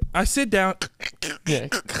I'm like, I sit down. Yeah.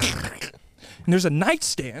 And there's a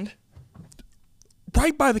nightstand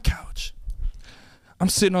right by the couch. I'm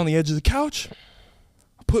sitting on the edge of the couch.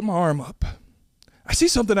 I put my arm up. I see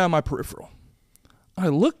something out of my peripheral. I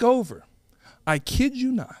look over. I kid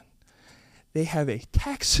you not. They have a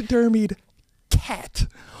taxidermied cat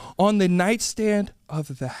on the nightstand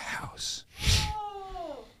of the house.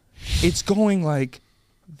 It's going like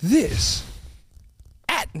this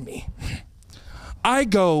at me. I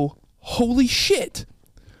go, holy shit.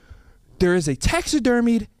 There is a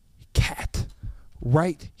taxidermied cat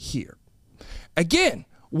right here. Again,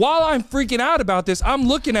 while I'm freaking out about this, I'm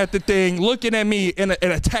looking at the thing, looking at me in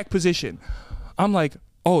an attack position. I'm like,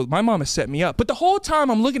 oh, my mom has set me up. But the whole time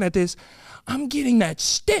I'm looking at this, I'm getting that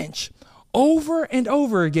stench over and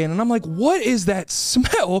over again. And I'm like, what is that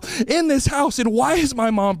smell in this house? And why has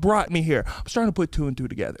my mom brought me here? I'm starting to put 2 and 2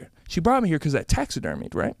 together. She brought me here because that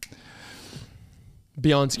taxidermied, right?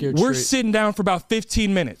 Beyond scared We're straight. sitting down for about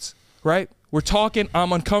 15 minutes, right? We're talking.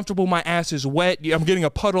 I'm uncomfortable. My ass is wet. I'm getting a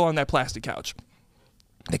puddle on that plastic couch.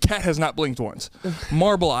 The cat has not blinked once.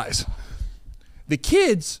 Marble eyes. The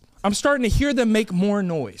kids, I'm starting to hear them make more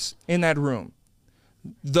noise in that room.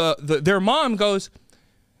 Their mom goes,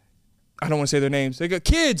 I don't want to say their names. They go,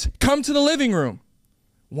 kids, come to the living room.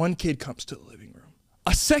 One kid comes to the living room.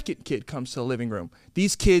 A second kid comes to the living room.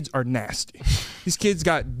 These kids are nasty. These kids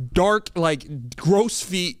got dark, like gross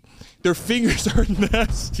feet. Their fingers are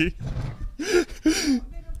nasty.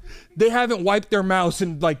 They haven't wiped their mouths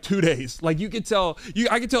in like 2 days. Like you could tell,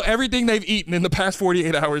 I could tell everything they've eaten in the past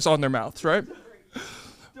 48 hours on their mouths, right?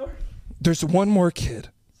 There's one more kid.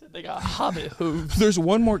 They got hobbit hooves. There's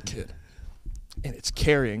one more kid, and it's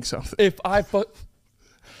carrying something.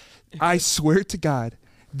 I swear to God,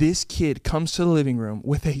 this kid comes to the living room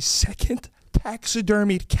with a second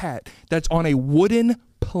taxidermied cat that's on a wooden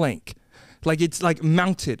plank. Like it's like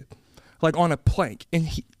mounted, like on a plank. And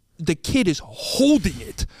the kid is holding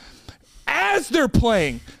it as they're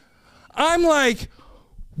playing. I'm like,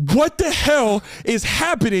 what the hell is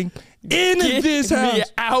happening in this house? Get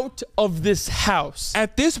me out of this house.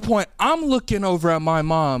 At this point, I'm looking over at my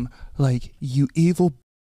mom like, you evil.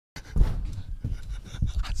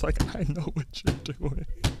 I was like, I know what you're doing.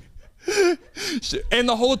 And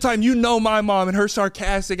the whole time, you know my mom and her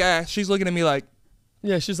sarcastic ass, she's looking at me like,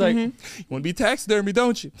 yeah, she's like, you want to be taxidermy,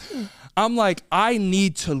 don't you? I'm like, I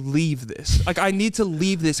need to leave this. Like, I need to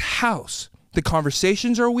leave this house. The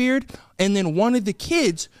conversations are weird. And then one of the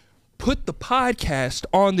kids put the podcast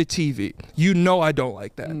on the TV. You know I don't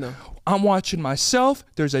like that. No. I'm watching myself.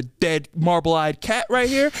 There's a dead marble-eyed cat right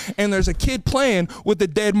here. And there's a kid playing with the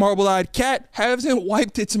dead marble-eyed cat. Hasn't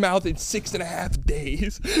wiped its mouth in 6.5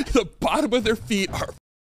 days. The bottom of their feet are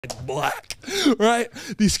black, right?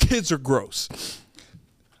 These kids are gross.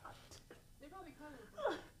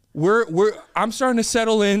 I'm starting to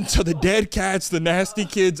settle into the dead cats, the nasty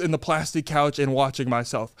kids, and the plastic couch and watching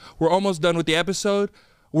myself. We're almost done with the episode.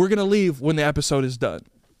 We're going to leave when the episode is done.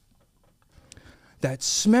 That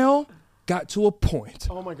smell got to a point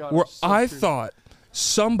where I thought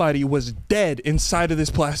somebody was dead inside of this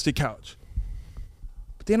plastic couch.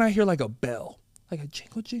 But then I hear like a bell, like a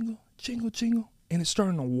jingle, jingle, jingle, jingle, and it's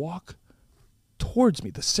starting to walk towards me.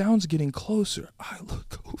 The sound's getting closer. I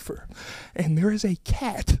look over, and there is a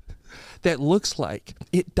cat that looks like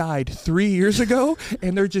it died 3 years ago,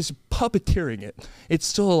 and they're just puppeteering it. It's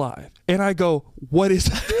still alive. And I go, what is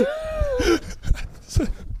that?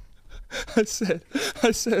 I said,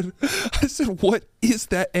 what is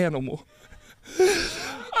that animal?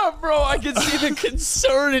 Oh, bro, I can see the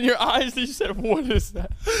concern in your eyes that you said, what is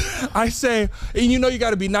that? I say, and you know you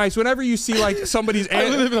got to be nice. Whenever you see like somebody's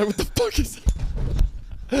animal, like, what the fuck is that?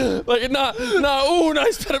 Like, ooh,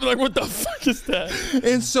 nice pet. I'm like, what the fuck is that?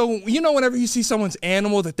 And so, you know, whenever you see someone's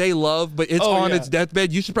animal that they love, but it's on its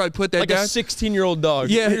deathbed, you should probably put that like down. Like a 16-year-old dog.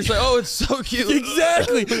 Yeah. You're just like, oh, it's so cute.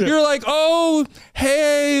 Exactly. You're like, oh,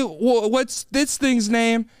 hey, what's this thing's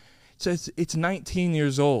name? It says it's 19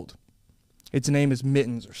 years old. Its name is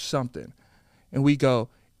Mittens or something. And we go,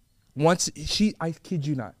 I kid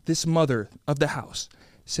you not, this mother of the house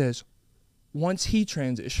says, once he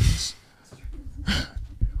transitions,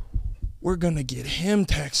 we're going to get him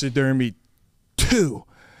taxidermied too.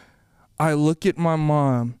 I look at my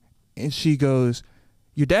mom and she goes,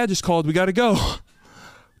 your dad just called, we got to go.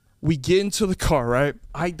 We get into the car, right?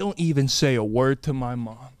 I don't even say a word to my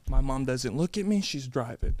mom. My mom doesn't look at me. She's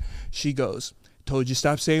driving. She goes, told you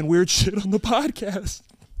stop saying weird shit on the podcast.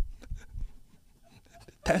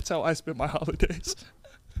 That's how I spend my holidays.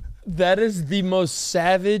 That is the most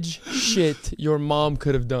savage shit your mom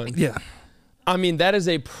could have done. Yeah. I mean, that is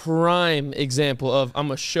a prime example of I'm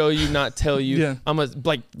going to show you, not tell you. Yeah. I'm going to,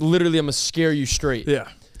 like, literally, I'm going to scare you straight. Yeah.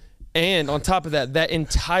 And on top of that, that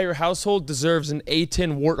entire household deserves an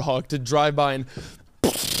A10 warthog to drive by and.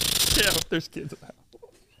 Yeah, there's kids in the house.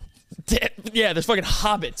 Yeah, there's fucking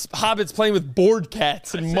hobbits. Hobbits playing with board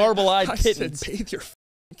cats and marble-eyed kittens. I said, bathe your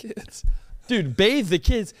kids. Dude, bathe the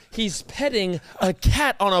kids. He's petting a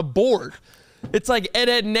cat on a board. It's like Ed,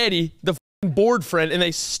 Edd and Eddy, the board friend, and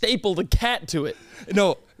they stapled a cat to it.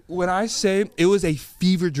 No, when I say it was a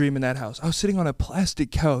fever dream in that house, I was sitting on a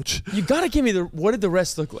plastic couch. You gotta give me what did the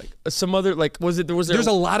rest look like? Some other like was there? There's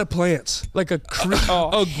a lot of plants, like a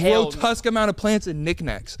a grotesque amount of plants and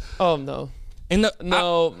knickknacks. Oh no. In the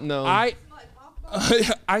no.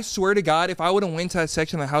 I swear to God, if I would have went to that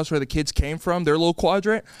section of the house where the kids came from, their little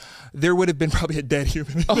quadrant, there would have been probably a dead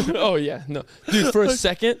human. Oh yeah, no, dude. For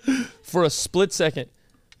a split second,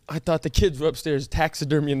 I thought the kids were upstairs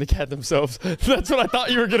taxidermying the cat themselves. That's what I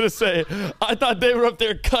thought you were gonna say. I thought they were up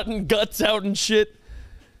there cutting guts out and shit.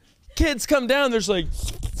 Kids come down, there's like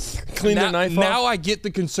clean their knife off. Now I get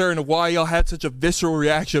the concern of why y'all had such a visceral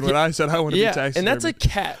reaction when I said I want to be taxidermy. And that's a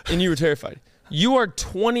cat, and you were terrified. You are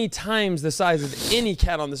 20 times the size of any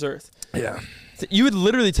cat on this earth. Yeah. You would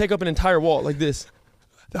literally take up an entire wall like this.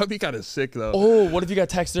 That would be kind of sick, though. Oh, what if you got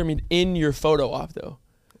taxidermied in your photo op, though?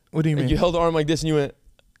 What do you mean? You held the arm like this and you went,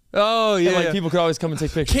 oh, yeah. And like people could always come and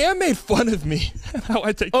take pictures. Cam made fun of me how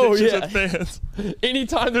I take pictures of fans.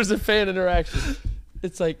 Anytime there's a fan interaction,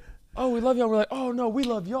 it's like, oh, we love y'all. We're like, oh, no, we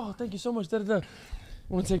love y'all. Thank you so much. Da-da-da.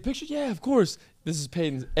 Want to take pictures? Yeah, of course. This is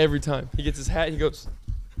Peyton's every time. He gets his hat. He goes.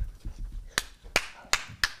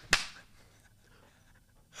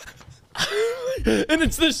 And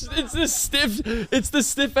it's the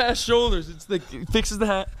stiff ass shoulders. It fixes the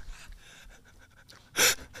hat.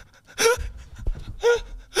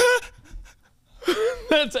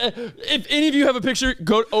 That's if any of you have a picture,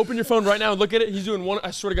 go open your phone right now and look at it. He's doing one.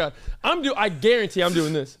 I swear to God, I guarantee I'm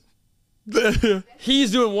doing this.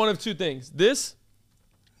 He's doing one of two things: this,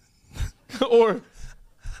 or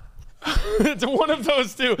it's one of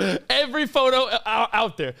those two. Every photo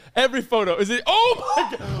out there, every photo is it. Oh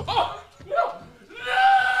my God! Oh no!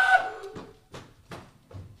 No!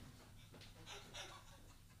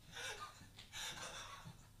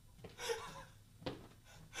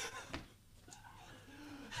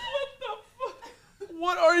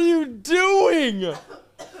 What are you doing?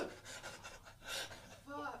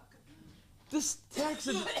 Fuck. This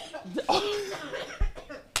taxi.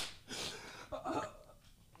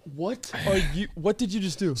 What are you? What did you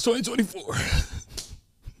just do? 2024.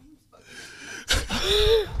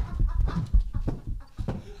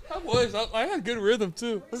 I had good rhythm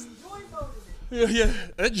too. Yeah.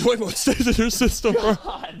 That joy mode stays in your system, bro.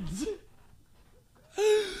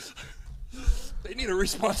 They need a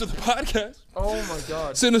response to the podcast. Oh my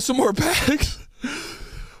God. Send us some more packs.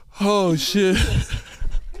 Oh shit.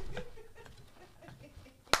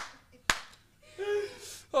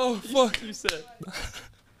 Oh fuck. You said.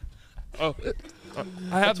 Oh,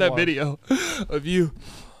 I have that video of you.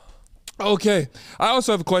 Okay. I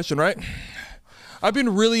also have a question, right? I've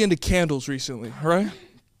been really into candles recently, right?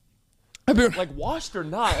 I've been Like washed or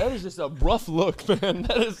not, that is just a rough look, man.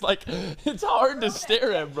 That is like, it's hard to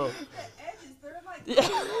stare at, bro. Yeah,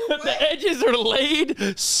 the edges are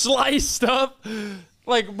laid, sliced up.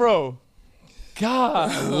 Like, bro.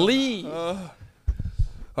 Golly. All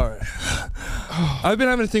right. I've been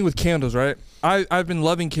having a thing with candles, right? I've been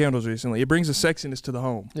loving candles recently. It brings a sexiness to the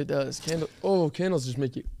home. It does. Candles just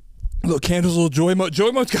make you. Little candles, little joy mode. Joy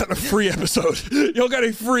mode's got a free episode. Y'all got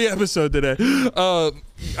a free episode today.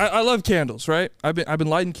 I love candles, right? I've been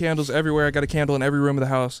lighting candles everywhere. I got a candle in every room of the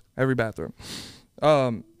house, every bathroom.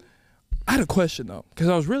 I had a question though, because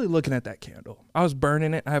I was really looking at that candle. I was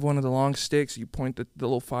burning it. I have one of the long sticks. You point the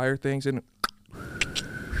little fire things in.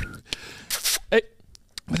 Hey.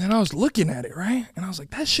 And then I was looking at it, right? And I was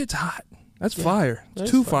like, that shit's hot. That's fire. It's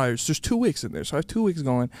two fires. There's 2 wicks in there. So I have 2 wicks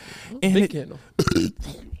going. And big candle.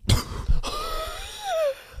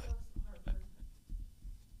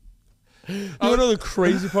 You want to know the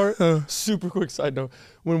crazy part? Super quick side note.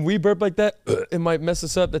 When we burp like that, it might mess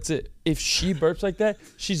us up. That's it. If she burps like that,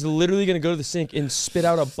 she's literally going to go to the sink and spit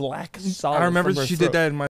out a black solid. I remember from her she throat. did that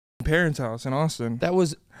in my parents' house in Austin. That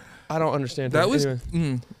was, I don't understand. That was,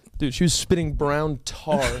 dude, she was spitting brown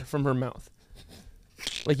tar from her mouth.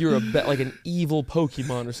 Like you were like an evil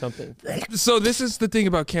Pokemon or something. So this is the thing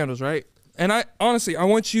about candles, right? And I honestly, I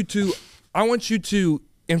want you to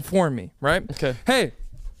inform me, right? Okay. Hey,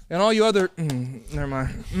 and all you other, never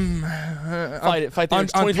mind. Fight the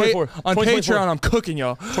urge. 2024. On Patreon, I'm cooking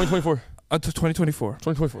y'all. 2024. 2024.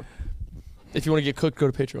 2024. If you want to get cooked, go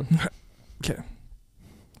to Patreon. Okay.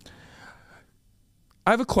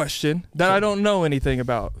 I have a question that I don't know anything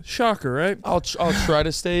about. Shocker, right? I'll try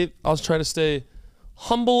to stay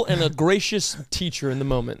humble and a gracious teacher in the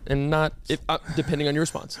moment, and not depending on your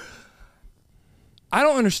response. I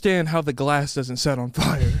don't understand how the glass doesn't set on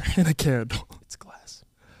fire in a candle. It's glass.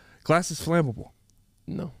 Glass is flammable.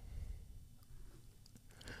 No.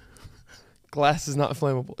 Glass is not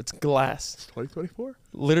flammable. It's glass. 2024?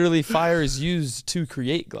 Literally, fire is used to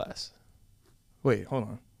create glass. Wait, hold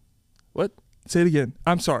on. What? Say it again.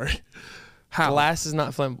 I'm sorry. How? Glass is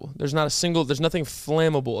not flammable. There's nothing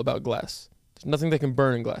flammable about glass. There's nothing that can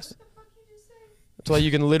burn in glass. That's why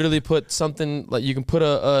you can literally put something, like you can put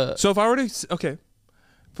a So if I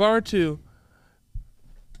were to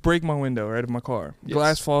break my window, right, of my car, Yes.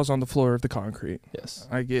 glass falls on the floor of the concrete. Yes.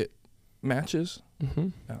 I get matches, Mm-hmm.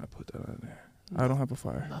 and I put that on there. I don't have a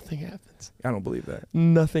fire. Nothing happens. I don't believe that.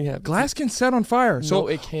 Nothing happens. Glass can set on fire. So No,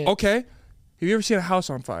 it can't. Okay. Have you ever seen a house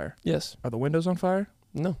on fire? Yes. Are the windows on fire?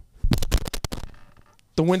 No.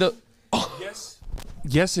 The window. Yes.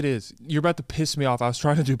 Yes, it is. You're about to piss me off. I was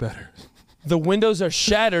trying to do better. The windows are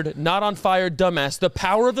shattered, not on fire, dumbass. The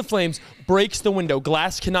power of the flames breaks the window.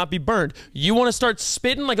 Glass cannot be burned. You want to start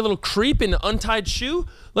spitting like a little creep in an untied shoe?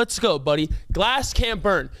 Let's go, buddy. Glass can't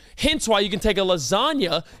burn. Hence why you can take a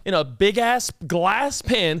lasagna in a big-ass glass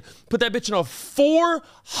pan, put that bitch in a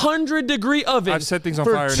 400-degree oven I've set things on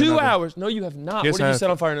for fire in 2 an oven. hours. No, you have not. Yes, What I did you have. set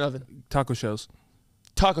on fire in an oven? Taco shells.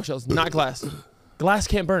 Taco shells, not glass. Glass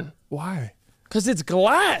can't burn. Why? Because it's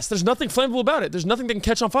glass. There's nothing flammable about it. There's nothing that can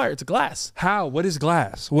catch on fire. It's glass. How? What is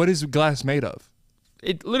glass? What is glass made of?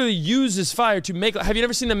 It literally uses fire to make. Have you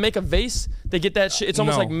ever seen them make a vase? They get that shit. It's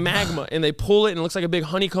almost No. like magma, and they pull it, and it looks like a big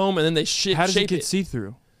honeycomb, and then they How does it shape get it.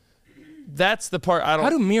 see-through? That's the part I don't. How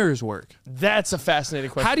do mirrors work? That's a fascinating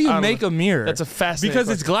question. How do you I don't make know. a mirror? That's a fascinating Because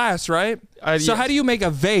it's question. glass, right? So yes. how do you make a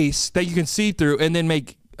vase that you can see through and then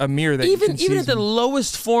make a mirror that you Even can see at the through?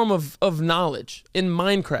 lowest form of knowledge in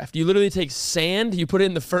Minecraft, you literally take sand, you put it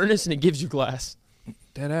in the furnace, and it gives you glass.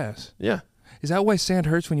 Dead ass. Yeah. Is that why sand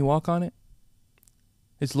hurts when you walk on it?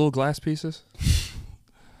 It's little glass pieces?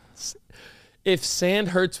 If sand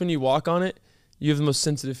hurts when you walk on it, you have the most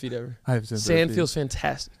sensitive feet ever. I have sensitive Sand feet. feels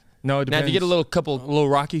fantastic. No, it Now, depends. if you get a a little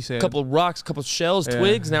rocky sand. couple rocks, couple shells, Yeah.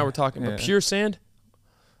 twigs, now we're talking. But Yeah. pure sand,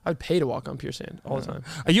 I'd pay to walk on pure sand all the time.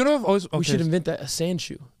 You know, I've always, okay, We should invent that, a sand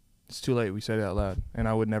shoe. it's too late. We said it out loud, and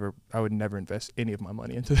I would never invest any of my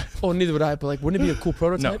money into that. Oh, neither would I, but like, wouldn't it be a cool No,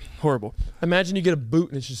 prototype? horrible. Imagine you get a boot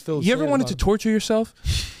and it's just filled with You sand ever at wanted the to torture yourself?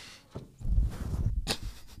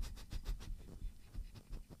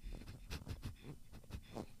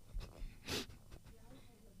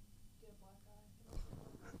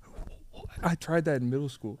 I tried that in middle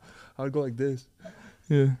school. I would go like this.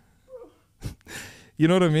 Yeah. You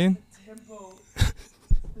know what I mean? Tempo.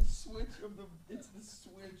 The switch of the, it's the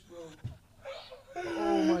switch, bro.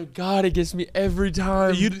 Oh my God, it gets me every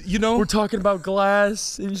time. You know, We're talking about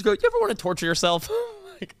glass, and you just go, you ever want to torture yourself?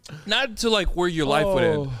 Like, not to like where your life would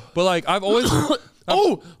end, Oh. but like I've always.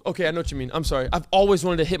 oh, okay, I know what you mean. I'm sorry. I've always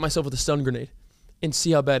wanted to hit myself with a stun grenade and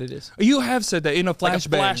see how bad it is. You have said that in a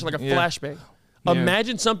flashbang. Like a Yeah. flashbang. Yeah.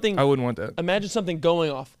 Imagine something. I wouldn't want that. Imagine something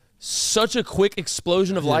going off. Such a quick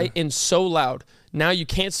explosion of light and so loud. Now you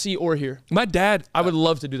can't see or hear. My dad. I would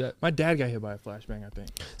love to do that. My dad got hit by a flashbang. I think.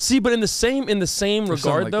 See, but in the same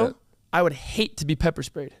regard like though, that. I would hate to be pepper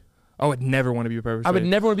sprayed. I would never want to be a pepper spray. I would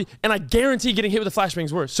never want to be, and I guarantee getting hit with a flashbang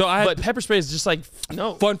is worse. So I had- but pepper spray is just like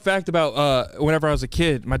no. Fun fact about whenever I was a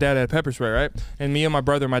kid, my dad had pepper spray, right? And me and my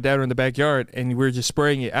brother and my dad were in the backyard, and we were just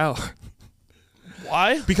spraying it out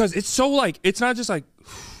Why? because it's so like it's not just like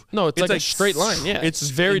No, it's like a straight line. Yeah, it's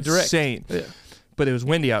very direct. insane. Yeah. But it was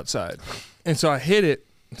windy outside, and so I hit it.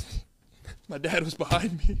 My dad was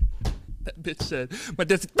behind me. That bitch said, "My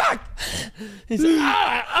dad said, ah!" He's like,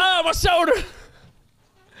 my shoulder.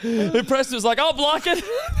 And Preston was like, I'll block it.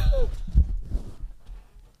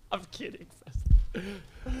 I'm kidding.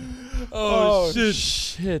 Oh,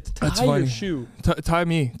 shit. That's Tie your funny. shoe. Tie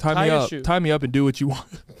me your up, shoe. tie me up, and do what you want."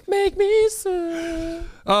 Make me so.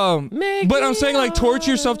 Make But I'm me saying like torture up.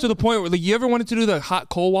 yourself to the point where like you ever wanted to do the hot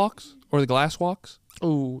coal walks or the glass walks?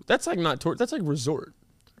 Ooh, that's like not torture. That's like resort.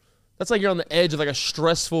 That's like you're on the edge of like a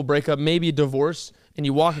stressful breakup, maybe a divorce, and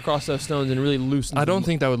you walk across those stones and really loosen. I don't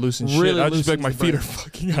think that would loosen Really shit. I'd just be like, loosens my the feet brain. are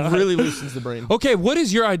fucking hot. really loosens the brain. Okay, what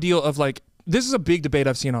is your ideal of like, this is a big debate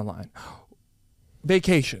I've seen online.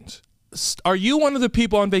 Vacations. Are you one of the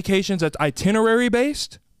people on vacations that's itinerary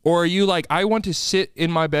based? Or are you like, I want to sit in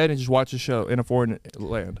my bed and just watch a show in a foreign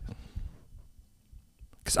land?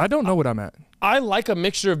 Because I don't know what I'm at. I like a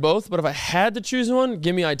mixture of both, but if I had to choose one,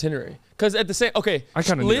 give me itinerary. Because at the same, okay, I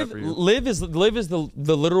kind of need that for you. Liv is the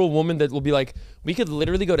literal woman that will be like, we could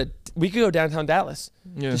literally go downtown Dallas,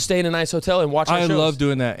 to stay in a nice hotel and watch our shows. I love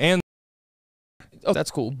doing that, and oh,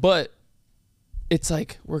 that's cool. But it's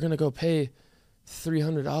like we're gonna go pay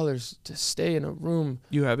 $300 to stay in a room.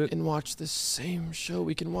 You have it and watch the same show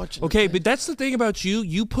we can watch. Okay, but that's the thing about you.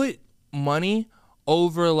 You put money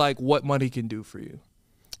over like what money can do for you.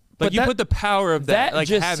 Like but you put the power of that. Like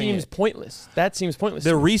just having seems pointless. That seems pointless.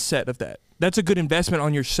 The reset of that. That's a good investment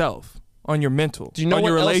on yourself, on your mental, do you know on what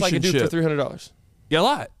your else relationship. I could do for $300? Yeah, a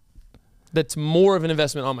lot. That's more of an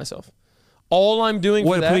investment on myself. All I'm doing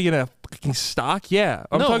for that. Putting in a fucking stock? Yeah.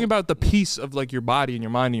 I'm No. talking about the piece of like your body and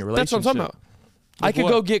your mind and your relationship. That's what I'm talking about. I could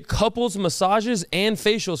go get couples massages and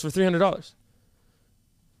facials for $300.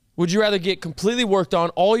 Would you rather get completely worked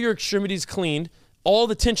on, all your extremities cleaned, all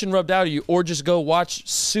the tension rubbed out of you, or just go watch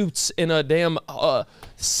Suits in a damn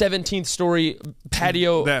 17th story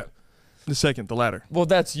patio? The latter. Well,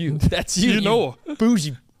 that's you. That's you. You know.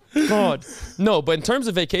 Bougie. God. No, but in terms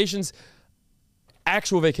of vacations,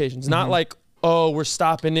 actual vacations, not like, oh, we're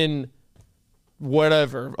stopping in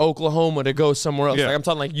whatever, Oklahoma to go somewhere else. Yeah. Like I'm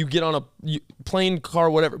talking like you get on a plane, car,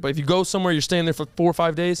 whatever. But if you go somewhere, you're staying there for 4 or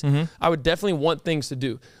 5 days, I would definitely want things to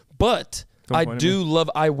do. But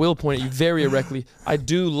I will point at you very erectly. I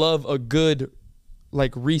do love a good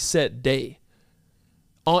like reset day.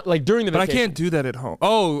 Like during the vacation. But I can't do that at home.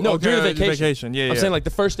 Oh, no, okay, during the vacation. Yeah, I'm saying like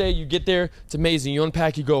the first day you get there, it's amazing. You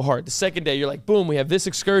unpack, you go hard. The second day, you're like, boom, we have this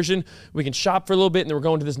excursion. We can shop for a little bit, and then we're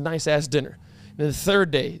going to this nice ass dinner. And then the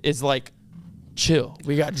third day is like, chill.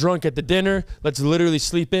 We got drunk at the dinner. Let's literally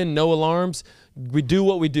sleep in, no alarms. We do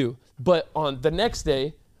what we do. But on the next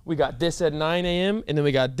day, we got this at 9 a.m. and then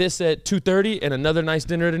we got this at 2:30 and another nice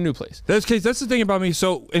dinner at a new place. That's the thing about me.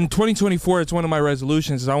 So in 2024, it's one of my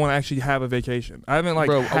resolutions is I want to actually have a vacation. I haven't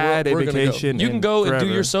had a vacation. You can go forever. and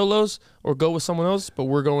do your solos or go with someone else, but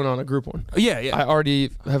we're going on a group one. Yeah. I already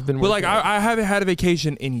have been. But like I haven't had a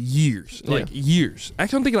vacation in years. Like years. I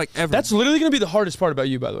don't think like ever. That's literally gonna be the hardest part about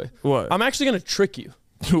you, by the way. What? I'm actually gonna trick you.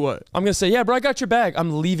 What? I'm gonna say, yeah, bro, I got your bag.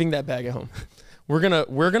 I'm leaving that bag at home. We're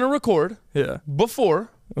gonna record. Yeah. Before.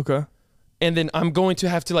 Okay. And then I'm going to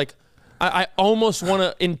have to like, I almost want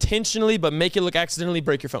to intentionally, but make it look accidentally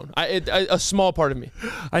break your phone. A small part of me.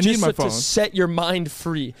 I need my phone. To set your mind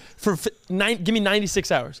free for give me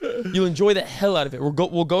 96 hours. You'll enjoy the hell out of it. We're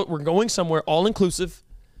going somewhere all inclusive.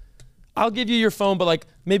 I'll give you your phone, but like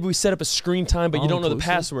maybe we set up a screen time, but you don't know the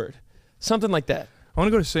password. Something like that. I want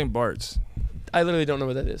to go to St. Bart's. I literally don't know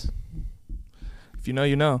what that is. If you know,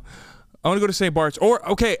 you know. I want to go to St. Bart's. Or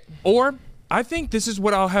I think this is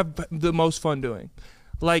what I'll have the most fun doing.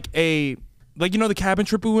 Like you know the cabin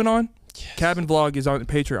trip we went on? Yes. Cabin vlog is on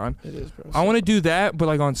Patreon. It is, bro. I want to do that, but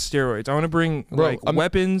like on steroids. I want to bring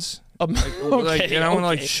weapons. And I want to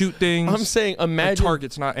like shoot things. I'm saying imagine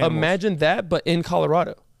targets, not animals. Imagine that, but in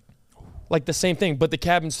Colorado. Like the same thing, but the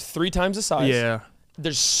cabin's 3 times the size. Yeah.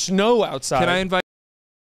 There's snow outside. Can I invite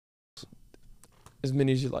as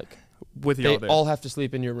many as you like? With y'all there. They all have to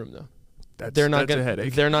sleep in your room though. That's a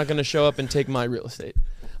headache. They're not gonna show up and take my real estate.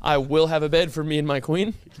 I will have a bed for me and my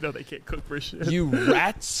queen. You know they can't cook for shit. You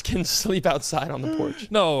rats can sleep outside on the porch.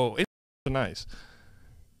 No, it's nice.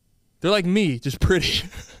 They're like me, just pretty.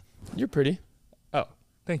 You're pretty. Oh,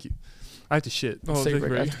 thank you. I have to shit. Oh, take a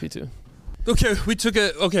break. I have to pee too. Okay, we took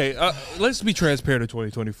a. Okay, let's be transparent in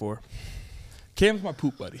 2024. Cam's my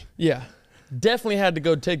poop buddy. Yeah. Definitely had to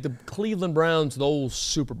go take the Cleveland Browns to the old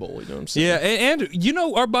Super Bowl. You know what I'm saying? Yeah, and you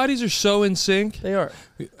know our bodies are so in sync. They are.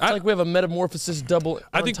 It's like we have a metamorphosis double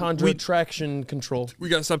entendre traction control. We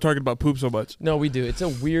gotta stop talking about poop so much. No, we do. It's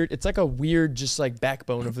like a weird just like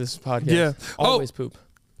backbone of this podcast. Yeah. Always poop.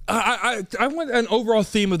 I want an overall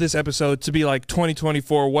theme of this episode to be like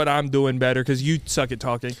 2024, what I'm doing better, because you suck at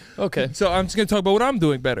talking. Okay. So I'm just going to talk about what I'm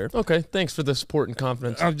doing better. Okay. Thanks for the support and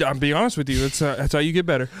confidence. I'm being honest with you. That's how you get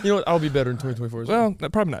better. You know what? I'll be better in 2024 as well. Well,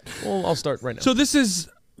 probably not. Well, I'll start right now. So this is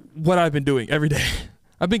what I've been doing every day.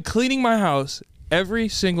 I've been cleaning my house every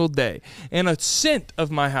single day. And a scent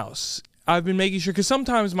of my house, I've been making sure, because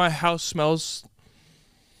sometimes my house smells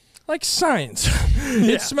like science.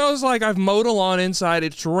 Yeah. It smells like I've mowed a lawn inside.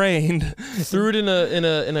 It's rained. Threw it in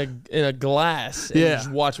a glass. And just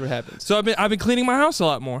watch what happens. So I've been cleaning my house a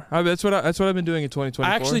lot more. That's what I've been doing in 2024.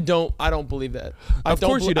 I actually don't. I don't believe that. Of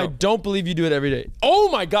course you don't. I don't believe you do it every day. Oh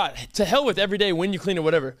my God! To hell with every day when you clean it,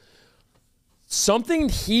 whatever. Something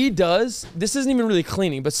he does. This isn't even really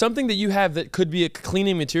cleaning, but something that you have that could be a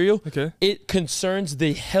cleaning material. Okay. It concerns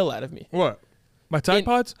the hell out of me. What? My Tide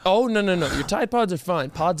Pods? Oh, no. Your Tide Pods are fine.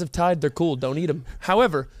 Pods of Tide, they're cool. Don't eat them.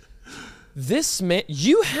 However, this man,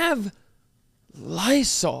 you have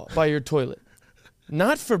Lysol by your toilet.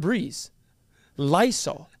 Not Febreze.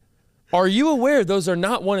 Lysol. Are you aware those are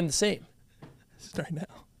not one and the same? Right now.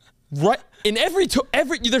 Right. In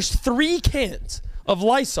there's 3 cans of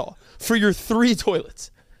Lysol for your 3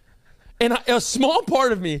 toilets. And a small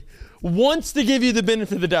part of me wants to give you the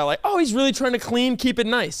benefit of the doubt. Like, oh, he's really trying to clean, keep it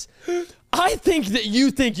nice. I think that you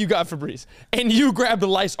think you got Febreze and you grabbed the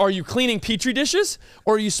Lysol. Are you cleaning Petri dishes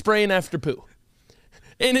or are you spraying after poo?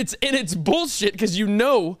 And it's bullshit because you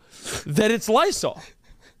know that it's Lysol.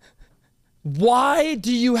 Why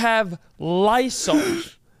do you have Lysol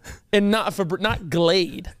and not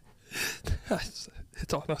Glade?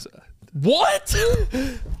 It's almost. What?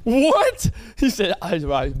 What? He said,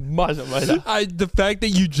 the fact that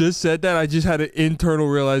you just said that, I just had an internal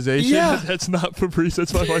realization that that's not Febreze,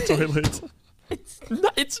 that's my toilet.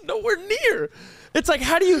 It's nowhere near. It's like,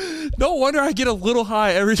 how do you? No wonder I get a little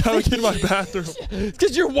high every time I get in my bathroom.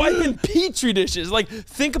 Because you're wiping Petri dishes. Like,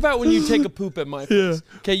 think about when you take a poop at my place.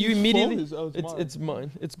 Okay, you immediately. It's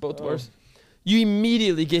mine. It's both of ours. You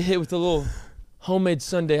immediately get hit with a little homemade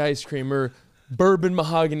sundae ice cream or bourbon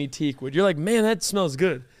mahogany teakwood. You're like, man, that smells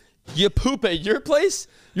good. You poop at your place,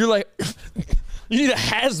 you're like, you need a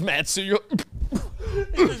hazmat suit. You're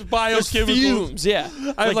there's biochemicals. Fumes, yeah.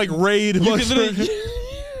 I have like Raid. You can literally,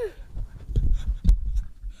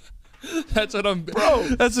 that's what I'm. Bro,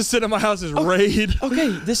 that's the sit in my house is Raid. Okay,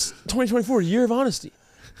 this 2024 year of honesty.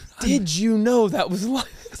 Did you know that was like?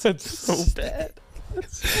 That's so bad.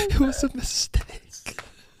 It was a mistake.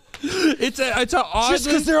 It's a oddly, just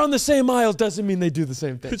because they're on the same aisle doesn't mean they do the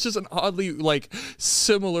same thing. It's just an oddly like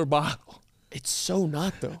similar bottle. It's so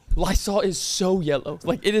not though. Lysol is so yellow.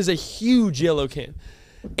 Like it is a huge yellow can.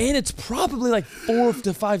 And it's probably like $4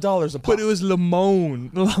 to $5 a pop. But it was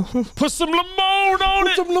lemon. Put some lemon on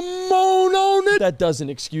it. Put some lemon on it. That doesn't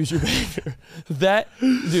excuse your behavior. That,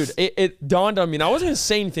 dude, it dawned on me. And I wasn't gonna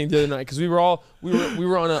say anything the other night because we were on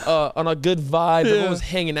a good vibe. Everyone was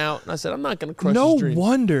hanging out, and I said, I'm not gonna crush his dreams. No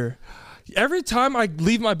wonder. Every time I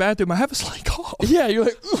leave my bathroom, I have a slight cough. Yeah, you're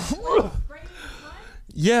like.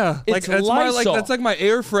 Yeah, it's Lysol. That's like my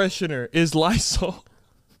air freshener is Lysol.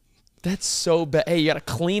 That's so bad. Hey, you got a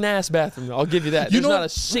clean ass bathroom. I'll give you that. There's not a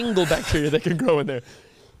single bacteria that can grow in there.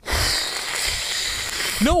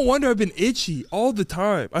 No wonder I've been itchy all the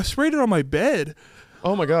time. I sprayed it on my bed.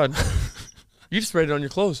 Oh my God. You just sprayed it on your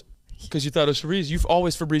clothes because you thought it was Febreze. You've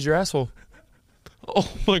always Febreze your asshole.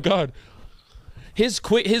 Oh my God. His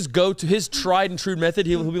go-to, his tried and true method,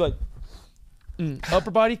 he'll be like, upper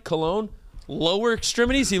body, cologne, lower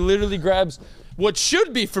extremities. He literally grabs what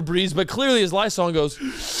should be Febreze, but clearly his Lysol and goes.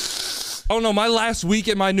 Oh no, my last week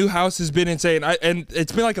at my new house has been insane. And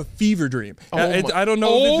it's been like a fever dream. I don't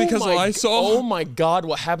know if it's because of Lysol. Oh my God,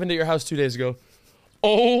 what happened at your house 2 days ago?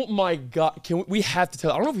 Oh my God, we have to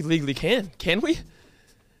tell. I don't know if we legally can. Can we?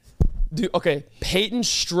 Dude, okay, Peyton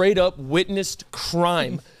straight up witnessed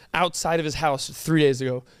crime outside of his house 3 days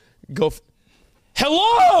ago.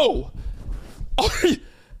 Hello!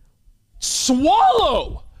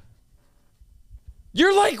 Swallow!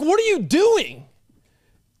 You're like, what are you doing?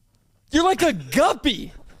 You're like a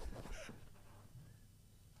guppy.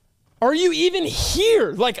 Are you even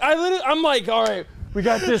here? Like, I'm like, all right, we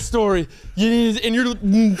got this story. And you're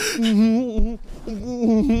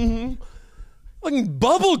like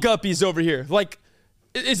bubble guppies over here. Like,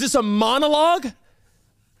 is this a monologue?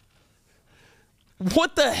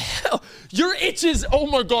 What the hell? Your itches, oh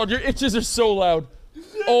my God, your itches are so loud.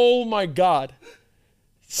 Oh my God.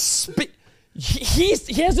 He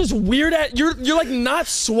has this weird, you're like not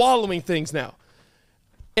swallowing things now.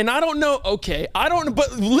 And I don't know, okay, I don't know,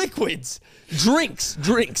 but liquids, drinks,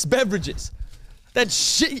 beverages. That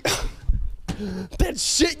shit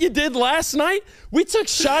you did last night, we took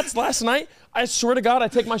shots last night. I swear to God, I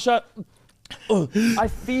take my shot. I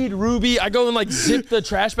feed Ruby. I go and like zip the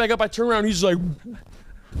trash bag up. I turn around. He's like,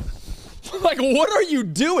 what are you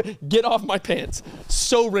doing? Get off my pants.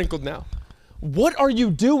 So wrinkled now. What are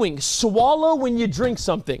you doing? Swallow when you drink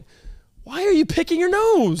something. Why are you picking your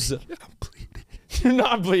nose? I'm bleeding. You're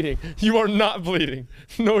not bleeding. You are not bleeding.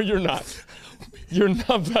 No, you're not. You're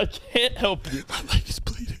not. I can't help you. My leg is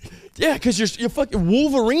bleeding. Yeah, because you're fucking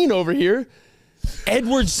Wolverine over here.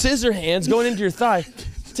 Edward Scissorhands going into your thigh.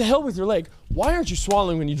 To hell with your leg. Why aren't you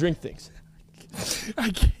swallowing when you drink things?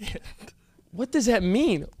 I can't. What does that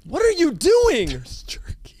mean? What are you doing? There's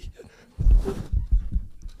jerky.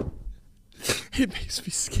 It makes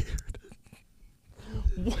me scared.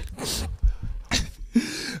 What?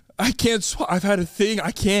 I can't I've had a thing.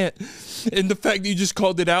 I can't. And the fact that you just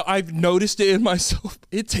called it out, I've noticed it in myself.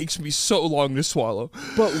 It takes me so long to swallow.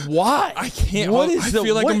 But why? I can't. What I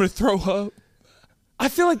feel like I'm going to throw up. I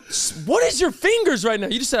feel like, what is your fingers right now?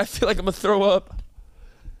 You just said, I feel like I'm gonna throw up.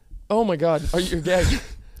 Oh my God, you're gagging.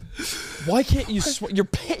 Why can't you,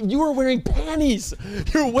 you are wearing panties.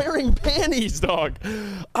 You're wearing panties, dog.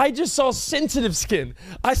 I just saw sensitive skin.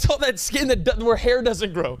 I saw that skin where hair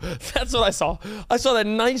doesn't grow. That's what I saw. I saw that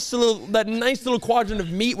nice little quadrant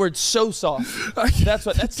of meat where it's so soft.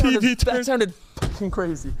 That sounded fucking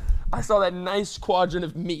crazy. I saw that nice quadrant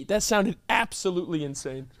of meat. That sounded absolutely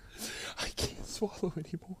insane. I can't swallow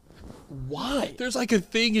anymore. Why? There's like a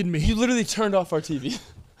thing in me. You literally turned off our TV.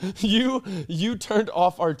 You turned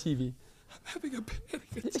off our TV. I'm having a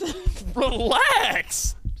panic attack.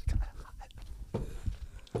 Relax.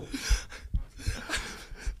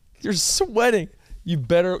 You're sweating. You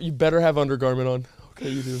better have undergarment on. Okay,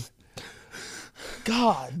 you do.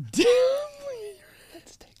 God damn.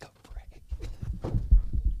 Let's take a break.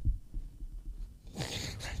 I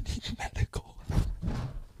need medical.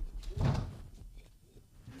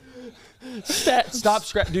 Stop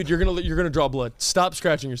scratch, dude. You're gonna draw blood. Stop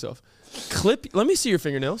scratching yourself. Let me see your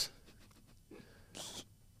fingernails.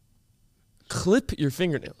 Clip your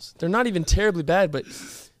fingernails. They're not even terribly bad, but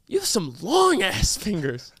you have some long ass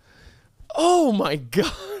fingers. Oh my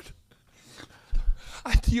God.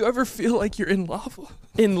 Do you ever feel like you're in lava?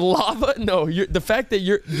 In lava? No, the fact that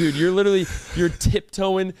you're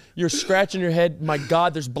tiptoeing, you're scratching your head. My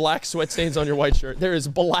God, there's black sweat stains on your white shirt. There is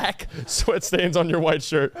black sweat stains on your white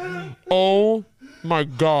shirt. Oh my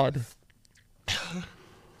God.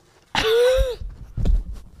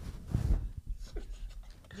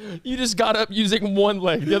 You just got up using one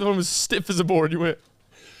leg. The other one was stiff as a board. You went,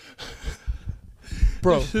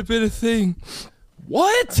 bro. It should have been a thing.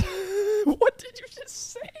 What? What did you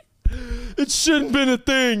just say? It shouldn't been a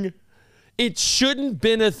thing. It shouldn't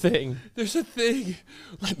been a thing. There's a thing.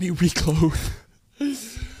 Let me reclothe.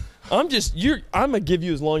 I'm gonna give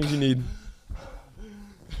you as long as you need.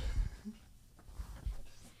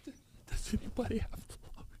 Does anybody have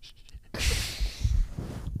lotion?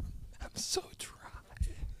 I'm so dry.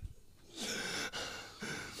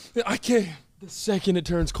 I can't. The second it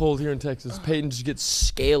turns cold here in Texas, Peyton just gets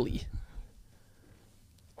scaly.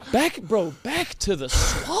 Back to the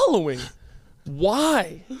swallowing.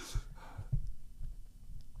 Why?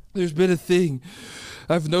 There's been a thing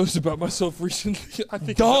I've noticed about myself recently. I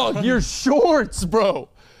think Dog, your shorts, bro.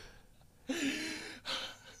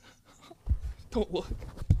 Don't look.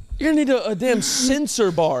 You're gonna need a damn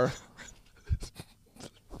sensor bar.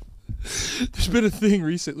 There's been a thing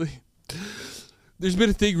recently.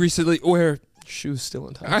 Where Shoes still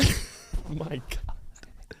untied. My God.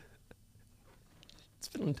 It's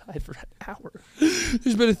been untied for an hour.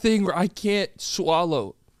 There's been a thing where I can't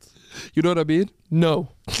swallow. You know what I mean? No.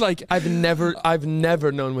 Like I've never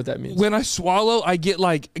known what that means. when I swallow, I get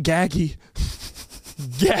like gaggy.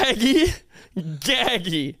 Gaggy?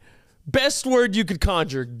 Gaggy. Best word you could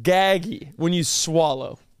conjure. Gaggy. When you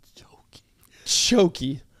swallow.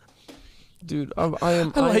 Choky. Dude, I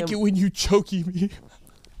like it when you chokey me.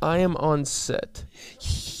 I am on set.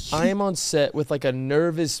 I am on set with like a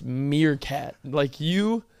nervous meerkat. Like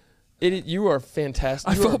you are fantastic.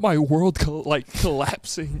 I felt my world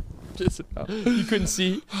collapsing. Just about. You couldn't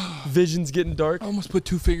see. Vision's getting dark. I almost put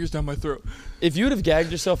 2 fingers down my throat. If you would have gagged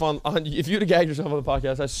yourself on the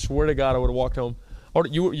podcast, I swear to God, I would have walked home.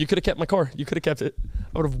 You could have kept my car. You could have kept it.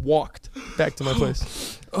 I would have walked back to my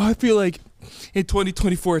place. Oh, I feel like in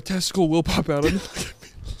 2024 a testicle will pop out on me.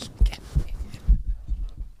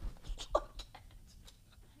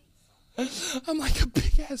 I'm like a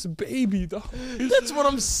big ass baby, though. That's what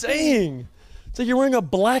I'm saying. It's like you're wearing a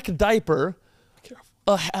black diaper,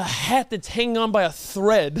 a hat that's hanging on by a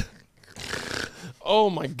thread. Oh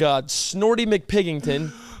my God, Snorty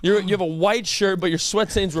McPiggington. You have a white shirt, but your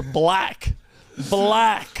sweat stains were black.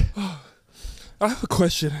 Black. I have a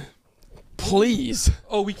question. Please.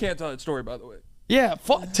 Oh, we can't tell that story, by the way. Yeah,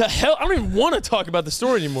 to hell. I don't even want to talk about the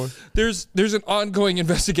story anymore. There's an ongoing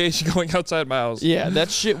investigation going outside my house. Yeah,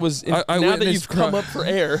 that shit was. I now that you've crime. come up for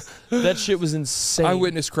air, that shit was insane. I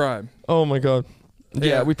witnessed crime. Oh my God. Yeah,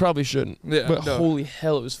 Yeah. we probably shouldn't. Yeah, but no. holy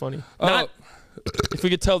hell, it was funny. If we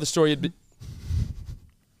could tell the story, it'd be.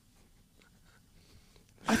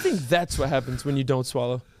 I think that's what happens when you don't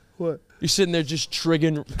swallow. What? You're sitting there just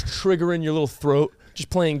triggering your little throat, just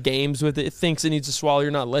playing games with it. It thinks it needs to swallow.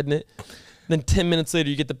 You're not letting it. Then 10 minutes later,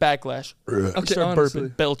 you get the backlash. You start honestly.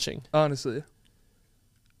 burping, belching. Honestly.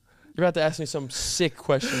 You're about to ask me some sick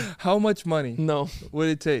question. How much money No, would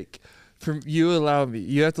it take for you to allow me?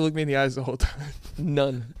 You have to look me in the eyes the whole time.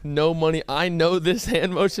 none. No money. I know this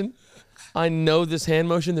hand motion.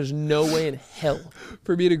 There's no way in hell.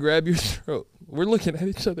 For me to grab your throat. We're looking at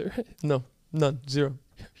each other. Right? No, none. Zero.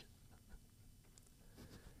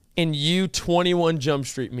 and you 21 Jump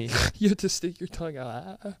Street me. You have to stick your tongue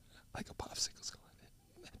out like a popsicle's going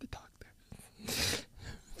at the doctor.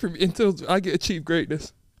 Until I achieve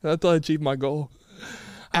greatness. Until I achieve my goal.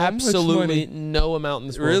 Absolutely no amount in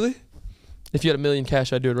this world. Really? If you had $1 million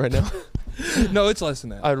cash, I'd do it right now. No, it's less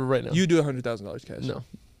than that. I'd right now. You do $100,000 cash. No.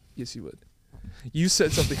 Yes, you would. You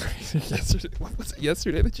said something crazy yesterday. What was it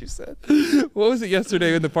yesterday that you said? What was it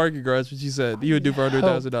yesterday in the parking garage that you said you would do for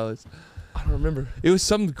 $100,000? I don't remember. It was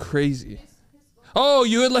something crazy. Oh,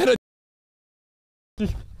 you would let a...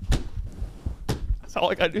 That's all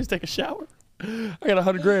I gotta do is take a shower. I got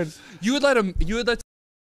 100 grand. You would let him... You would let...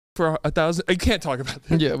 For 1,000... You can't talk about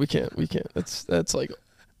that. Yeah, we can't. We can't. That's like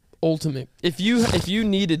ultimate. If you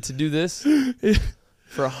needed to do this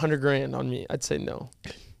for 100 grand on me, I'd say no.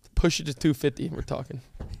 Push it to 250. We're talking.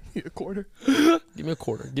 A quarter? Give me a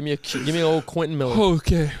quarter. Give me an old Quentin Miller.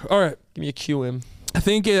 Okay. All right. Give me a QM. I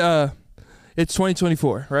think it's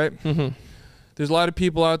 2024, right? Mm-hmm. There's a lot of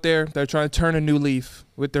people out there that are trying to turn a new leaf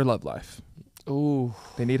with their love life. Ooh.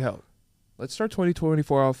 They need help. Let's start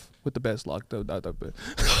 2024 off with the best luck, though. I'm not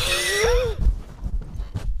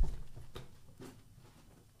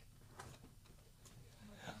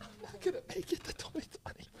gonna make it to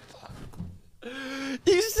 2024.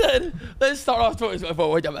 You said, let's start off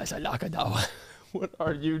 2024 with the best luck, though. What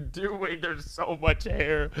are you doing? There's so much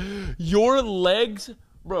hair. Your legs,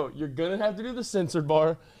 bro, you're gonna have to do the censored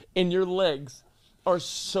bar, and your legs are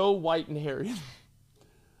so white and hairy.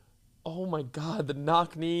 Oh my God, the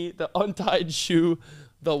knock knee, the untied shoe,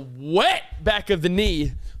 the wet back of the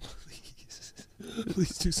knee.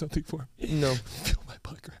 Please do something for me. No. Feel my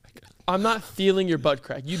butt crack. I'm not feeling your butt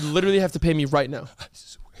crack. You literally have to pay me right now. I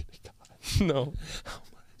swear to God. No. How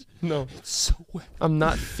much? No. It's so wet. I'm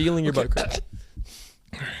not feeling your butt crack.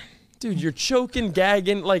 Dude, you're choking,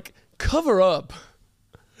 gagging. Like, cover up.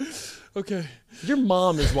 Okay. Your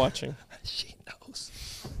mom is watching. She knows.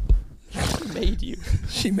 She made you.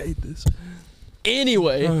 She made this.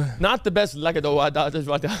 Anyway, not the best The love doctor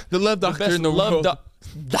best in the love world.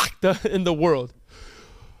 doctor in the world.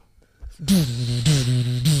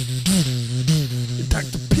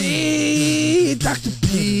 Dr. P, Dr.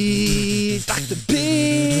 P, Dr.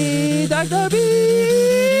 P, Dr. P,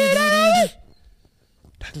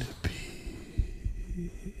 Dr. P.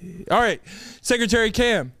 All right, Secretary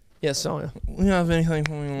Cam. Yes, Sonia. We don't have anything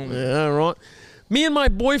going on. Yeah, right. Me and my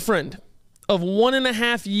boyfriend of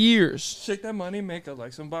 1.5 years. Shake that money, make it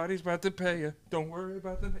like somebody's about to pay you. Don't worry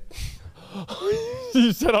about the...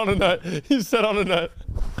 You said on a nut. You said on a nut.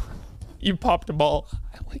 You popped a ball.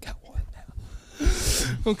 I only got one now.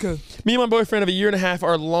 Okay. Me and my boyfriend of 1.5 years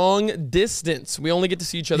are long distance. We only get to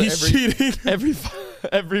see each other every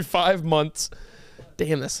 5 months.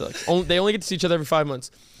 Damn, that sucks. They only get to see each other every 5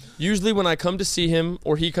 months. Usually when I come to see him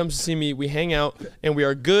or he comes to see me, we hang out and we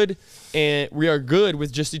are good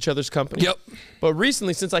with just each other's company. Yep. But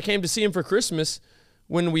recently, since I came to see him for Christmas,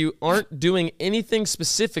 when we aren't doing anything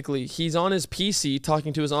specifically, he's on his PC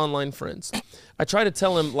talking to his online friends. I try to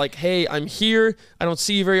tell him, like, hey, I'm here. I don't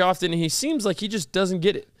see you very often. And he seems like he just doesn't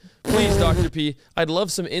get it. Please, Dr. P, I'd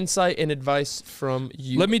love some insight and advice from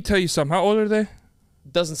you. Let me tell you something. How old are they?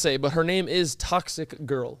 Doesn't say, but her name is Toxic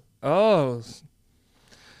Girl. Oh.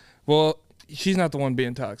 Well, she's not the one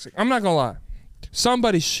being toxic. I'm not going to lie.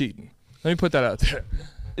 Somebody's cheating. Let me put that out there.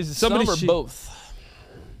 Is it Somebody some or both?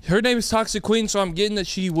 Her name is Toxic Queen, so I'm getting that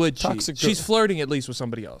she would cheat. Toxic Girl. She's flirting at least with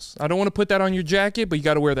somebody else. I don't want to put that on your jacket, but you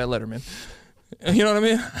got to wear that Letterman. You know what I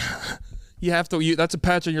mean? You have to. That's a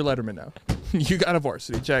patch on your Letterman now. You got a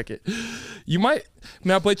varsity jacket. You might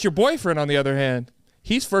now, but your boyfriend, on the other hand,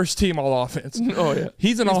 he's first team all offense. Oh yeah,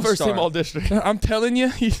 he's an all-star. First team all district. I'm telling you,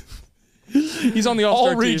 he's on the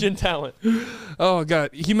all-star all region talent. Oh God,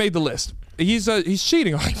 he made the list. He's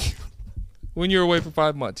cheating on you when you're away for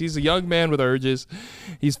 5 months. He's a young man with urges.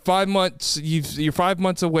 He's 5 months. You're 5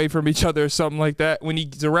 months away from each other or something like that. When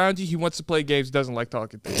he's around you, he wants to play games. Doesn't like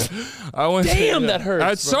talking to you. Damn, that hurts.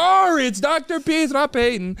 I'm sorry. It's Dr. P. It's not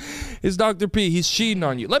Peyton. It's Dr. P. He's cheating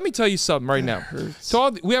on you. Let me tell you something right now.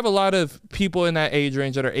 So we have a lot of people in that age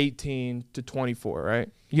range that are 18 to 24, right?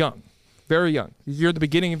 Young, very young. You're at the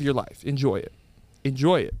beginning of your life. Enjoy it.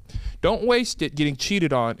 Enjoy it. Don't waste it getting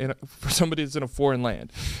cheated on for somebody that's in a foreign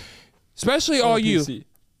land. Especially all you.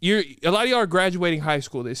 A lot of y'all are graduating high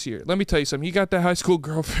school this year. Let me tell you something. You got that high school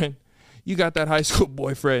girlfriend. You got that high school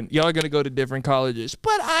boyfriend. Y'all are going to go to different colleges.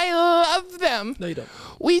 But I love them. No, you don't.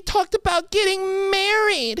 We talked about getting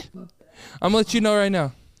married. I'm going to let you know right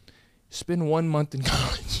now. Spend 1 month in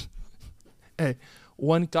college. Hey,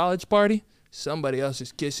 one college party, somebody else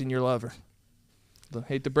is kissing your lover.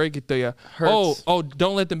 Hate to break it to you. Hurts. Oh,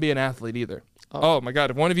 don't let them be an athlete either. Oh my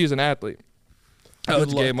God, if one of you is an athlete, Oh,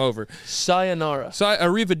 it's luck. game over. Sayonara. So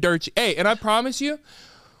arrivederci. Hey, and I promise you,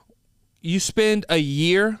 you spend a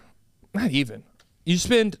year, not even, you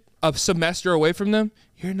spend a semester away from them,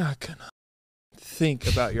 you're not gonna think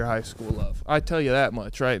about your high school love. I tell you that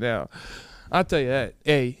much right now. I'll tell you that.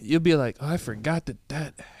 Hey, you'll be like, oh, I forgot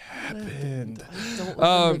that happened. I don't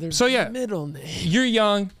remember their So yeah, middle name. you're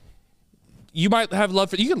young. You might have love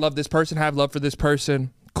for. You can love this person, have love for this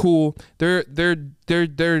person. Cool.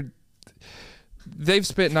 They've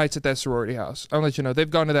spent nights at that sorority house. I'll let you know. They've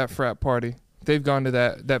gone to that frat party. They've gone to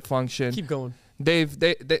that function. Keep going. They've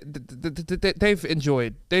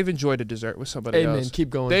enjoyed a dessert with somebody else. Amen. Keep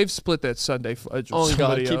going. They've split that Sunday fudge with Oh God,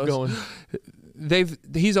 somebody keep else. going.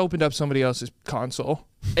 He's opened up somebody else's console.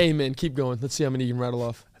 Amen. Keep going. Let's see how many you can rattle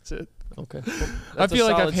off. That's it. Okay. I feel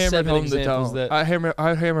like I've hammered home the examples tone. that- I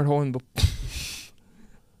hammered home the.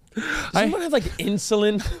 Does anyone have like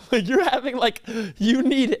insulin? Like you're having like you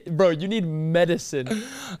need medicine.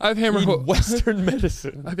 I've You hammered need home. Western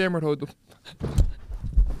medicine. I've hammered home the.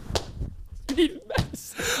 You need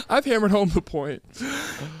medicine. I've hammered home the point.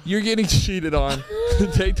 You're getting cheated on.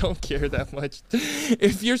 They don't care that much.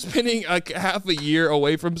 If you're spending like half a year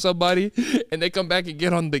away from somebody and they come back and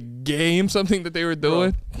get on the game, something that they were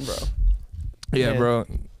doing. Bro. Yeah, Man. bro.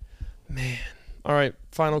 Man. All right.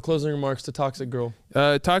 Final closing remarks to Toxic Girl.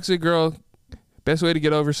 Toxic girl, best way to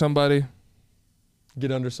get over somebody,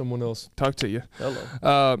 Get under someone else. talk to you.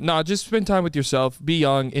 Hello. No, just spend time with yourself. Be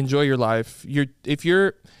young. Enjoy your life. You're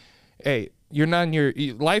not in your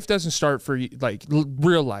life doesn't start for like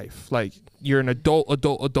real life. Like you're an adult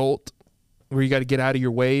where you got to get out of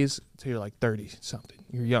your ways until you're like 30 something.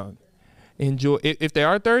 You're young. Enjoy. If they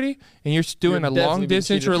are 30 and you're doing You're a definitely long being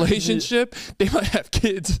distance cheated on. relationship, they might have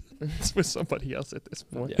kids with somebody else at this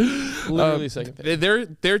point. Yeah. Literally second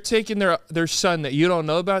thing. They're taking their son that you don't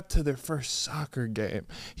know about to their first soccer game.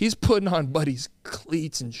 He's putting on buddy's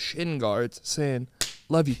cleats and shin guards, saying,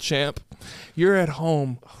 "Love you, champ." You're at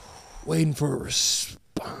home, waiting for a response.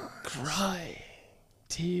 Cry.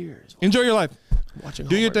 Tears. Enjoy your life. Watching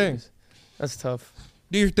Do your Hallmark thing. movies. That's tough.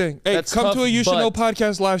 Do your thing. Hey, That's come tough, to a You Should Know but-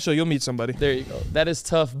 podcast live show. You'll meet somebody. There you go. That is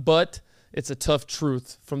tough, but it's a tough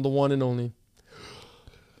truth from the one and only.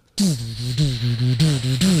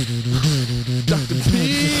 Dr.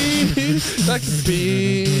 P. Dr.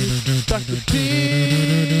 P. Dr.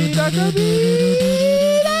 P. Dr.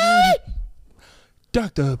 P.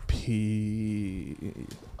 Dr. P.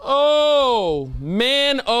 Oh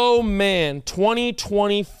man,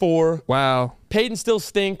 2024. Wow. Peyton still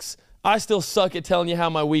stinks. I still suck at telling you how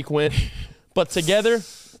my week went. But together,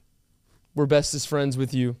 we're bestest friends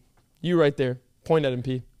with you. You right there. Point at him,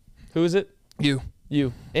 P. Who is it? You.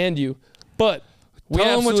 You. And you. But we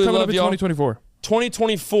Tell them what's absolutely coming love up in y'all. 2024.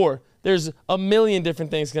 2024. There's a million different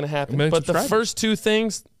things going to happen. million But the subscribers. first two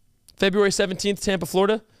things, February 17th, Tampa,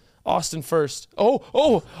 Florida. Austin first.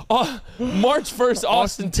 March 1st,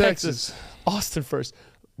 Austin, Texas. Austin first.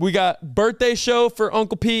 We got birthday show for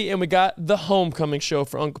Uncle P, and we got the homecoming show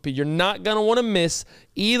for Uncle P. You're not going to want to miss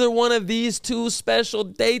either one of these two special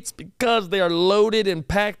dates because they are loaded and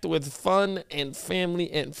packed with fun and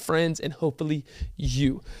family and friends and hopefully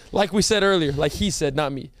you. Like we said earlier, like he said,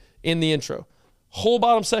 not me, in the intro. Whole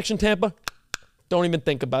bottom section, Tampa, don't even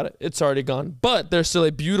think about it. It's already gone. But there's still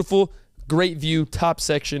a beautiful, great view top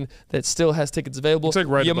section that still has tickets available. It's like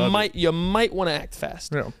right you above might want to act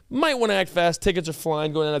fast. Yeah. Might want to act fast. Tickets are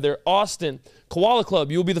flying going out of there. Austin Koala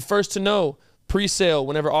Club, you'll be the first to know. Pre-sale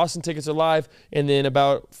whenever Austin tickets are live, and then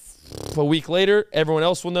about a week later, everyone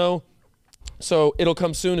else will know. So it'll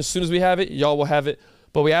come soon. As soon as we have it, y'all will have it.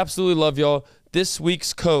 But we absolutely love y'all. This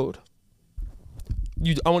week's code.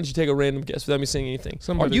 I want you to take a random guess without me saying anything.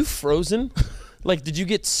 Somebody- Are you frozen? Like, did you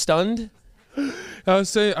get stunned? I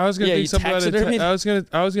was gonna Yeah, think you something about taxidermied?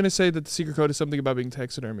 I was gonna say that the secret code is something about being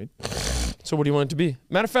taxidermied. So what do you want it to be?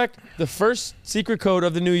 Matter of fact, the first secret code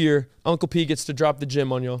of the new year, Uncle P gets to drop the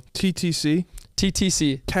gem on y'all. TTC.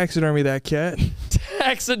 TTC. Taxidermy that cat.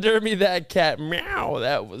 Taxidermy that cat. Meow.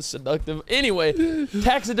 That was seductive. Anyway,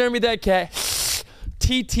 taxidermy that cat.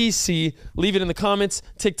 TTC. Leave it in the comments.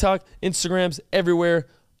 TikTok, Instagrams, everywhere.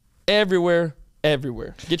 Everywhere.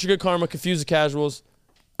 Everywhere. Get your good karma. Confuse the casuals.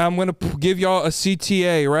 I'm going to give y'all a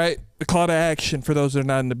CTA, right? A call to action for those that are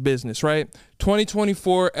not in the business, right?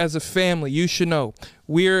 2024 as a family, you should know.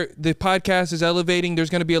 The podcast is elevating. There's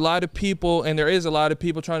going to be a lot of people, and there is a lot of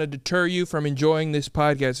people trying to deter you from enjoying this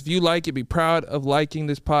podcast. If you like it, be proud of liking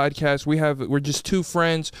this podcast. We're just two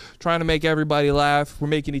friends trying to make everybody laugh. We're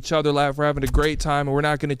making each other laugh. We're having a great time, and we're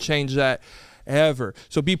not going to change that ever.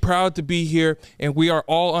 So be proud to be here, and we are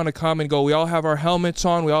all on a common goal. We all have our helmets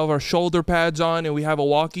on, we all have our shoulder pads on, and we have a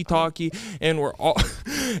walkie-talkie, and we're all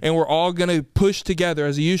and we're all going to push together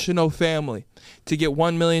as a You Should Know family to get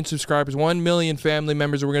 1 million subscribers, 1 million family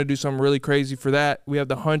members, and we're going to do something really crazy for that. We have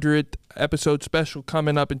the 100th episode special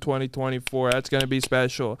coming up in 2024. That's going to be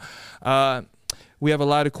special. We have a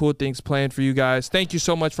lot of cool things planned for you guys. Thank you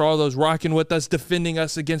so much for all those rocking with us, defending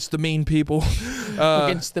us against the mean people.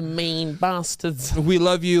 Against the mean bastards. We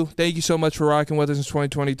love you. Thank you so much for rocking with us in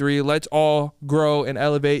 2023. Let's all grow and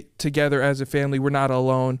elevate together as a family. We're not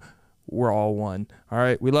alone. We're all one. All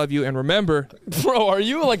right. We love you. And remember, bro, are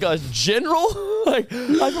you like a general? Like,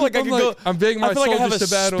 I feel like I could go. I'm taking my I feel like I have soldiers a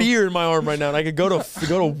to battle. spear in my arm right now, and I could go to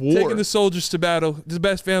war. Taking the soldiers to battle. This is the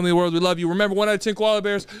best family in the world. We love you. Remember, 1 out of 10 koala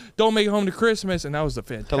bears don't make it home to Christmas. And that was a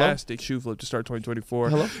fantastic shoe flip to start 2024.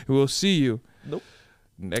 Hello? We will see you Nope.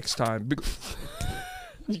 next time.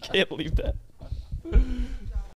 You can't leave that.